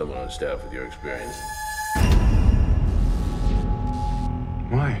have someone on staff with your experience.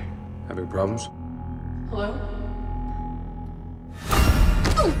 Why? Having problems? Hello?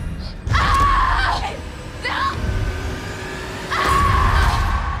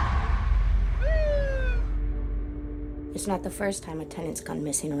 It's not the first time a tenant's gone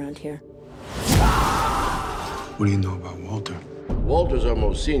missing around here. What do you know about Walter? Walter's our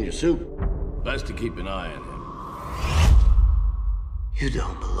most senior super. Best to keep an eye on him. You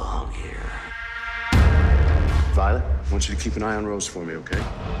don't belong here. Violet, I want you to keep an eye on Rose for me, okay?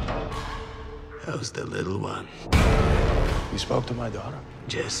 How's the little one? You spoke to my daughter?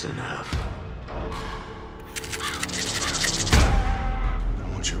 Just enough. I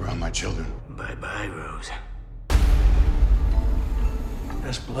don't want you around my children. Bye-bye, Rose.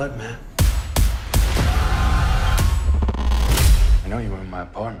 That's blood, man. I know you were in my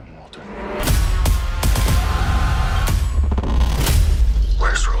apartment, Walter.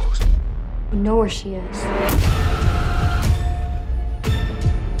 Where's Rose? We know where she is.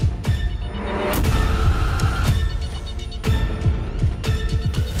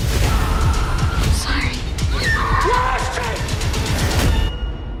 Sorry.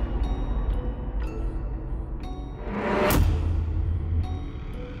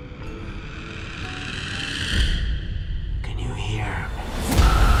 Can you hear?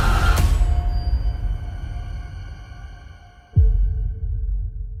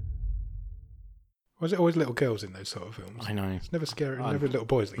 Was it always little girls in those sort of films? I know. It's never scary. Never little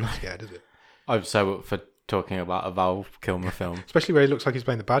boys that get scared, is it? I'm so up for talking about a Val Kilmer film Especially where he looks like he's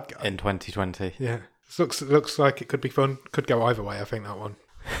playing the bad guy. in 2020. Yeah. This looks like it could be fun. Could go either way, I think, that one.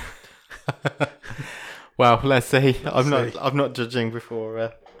 Well, let's see. I'm see. not judging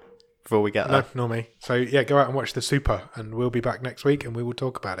before we get No, there. nor me. So, yeah, go out and watch The Super, and we'll be back next week, and we will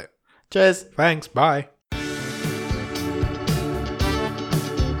talk about it. Cheers. Thanks. Bye.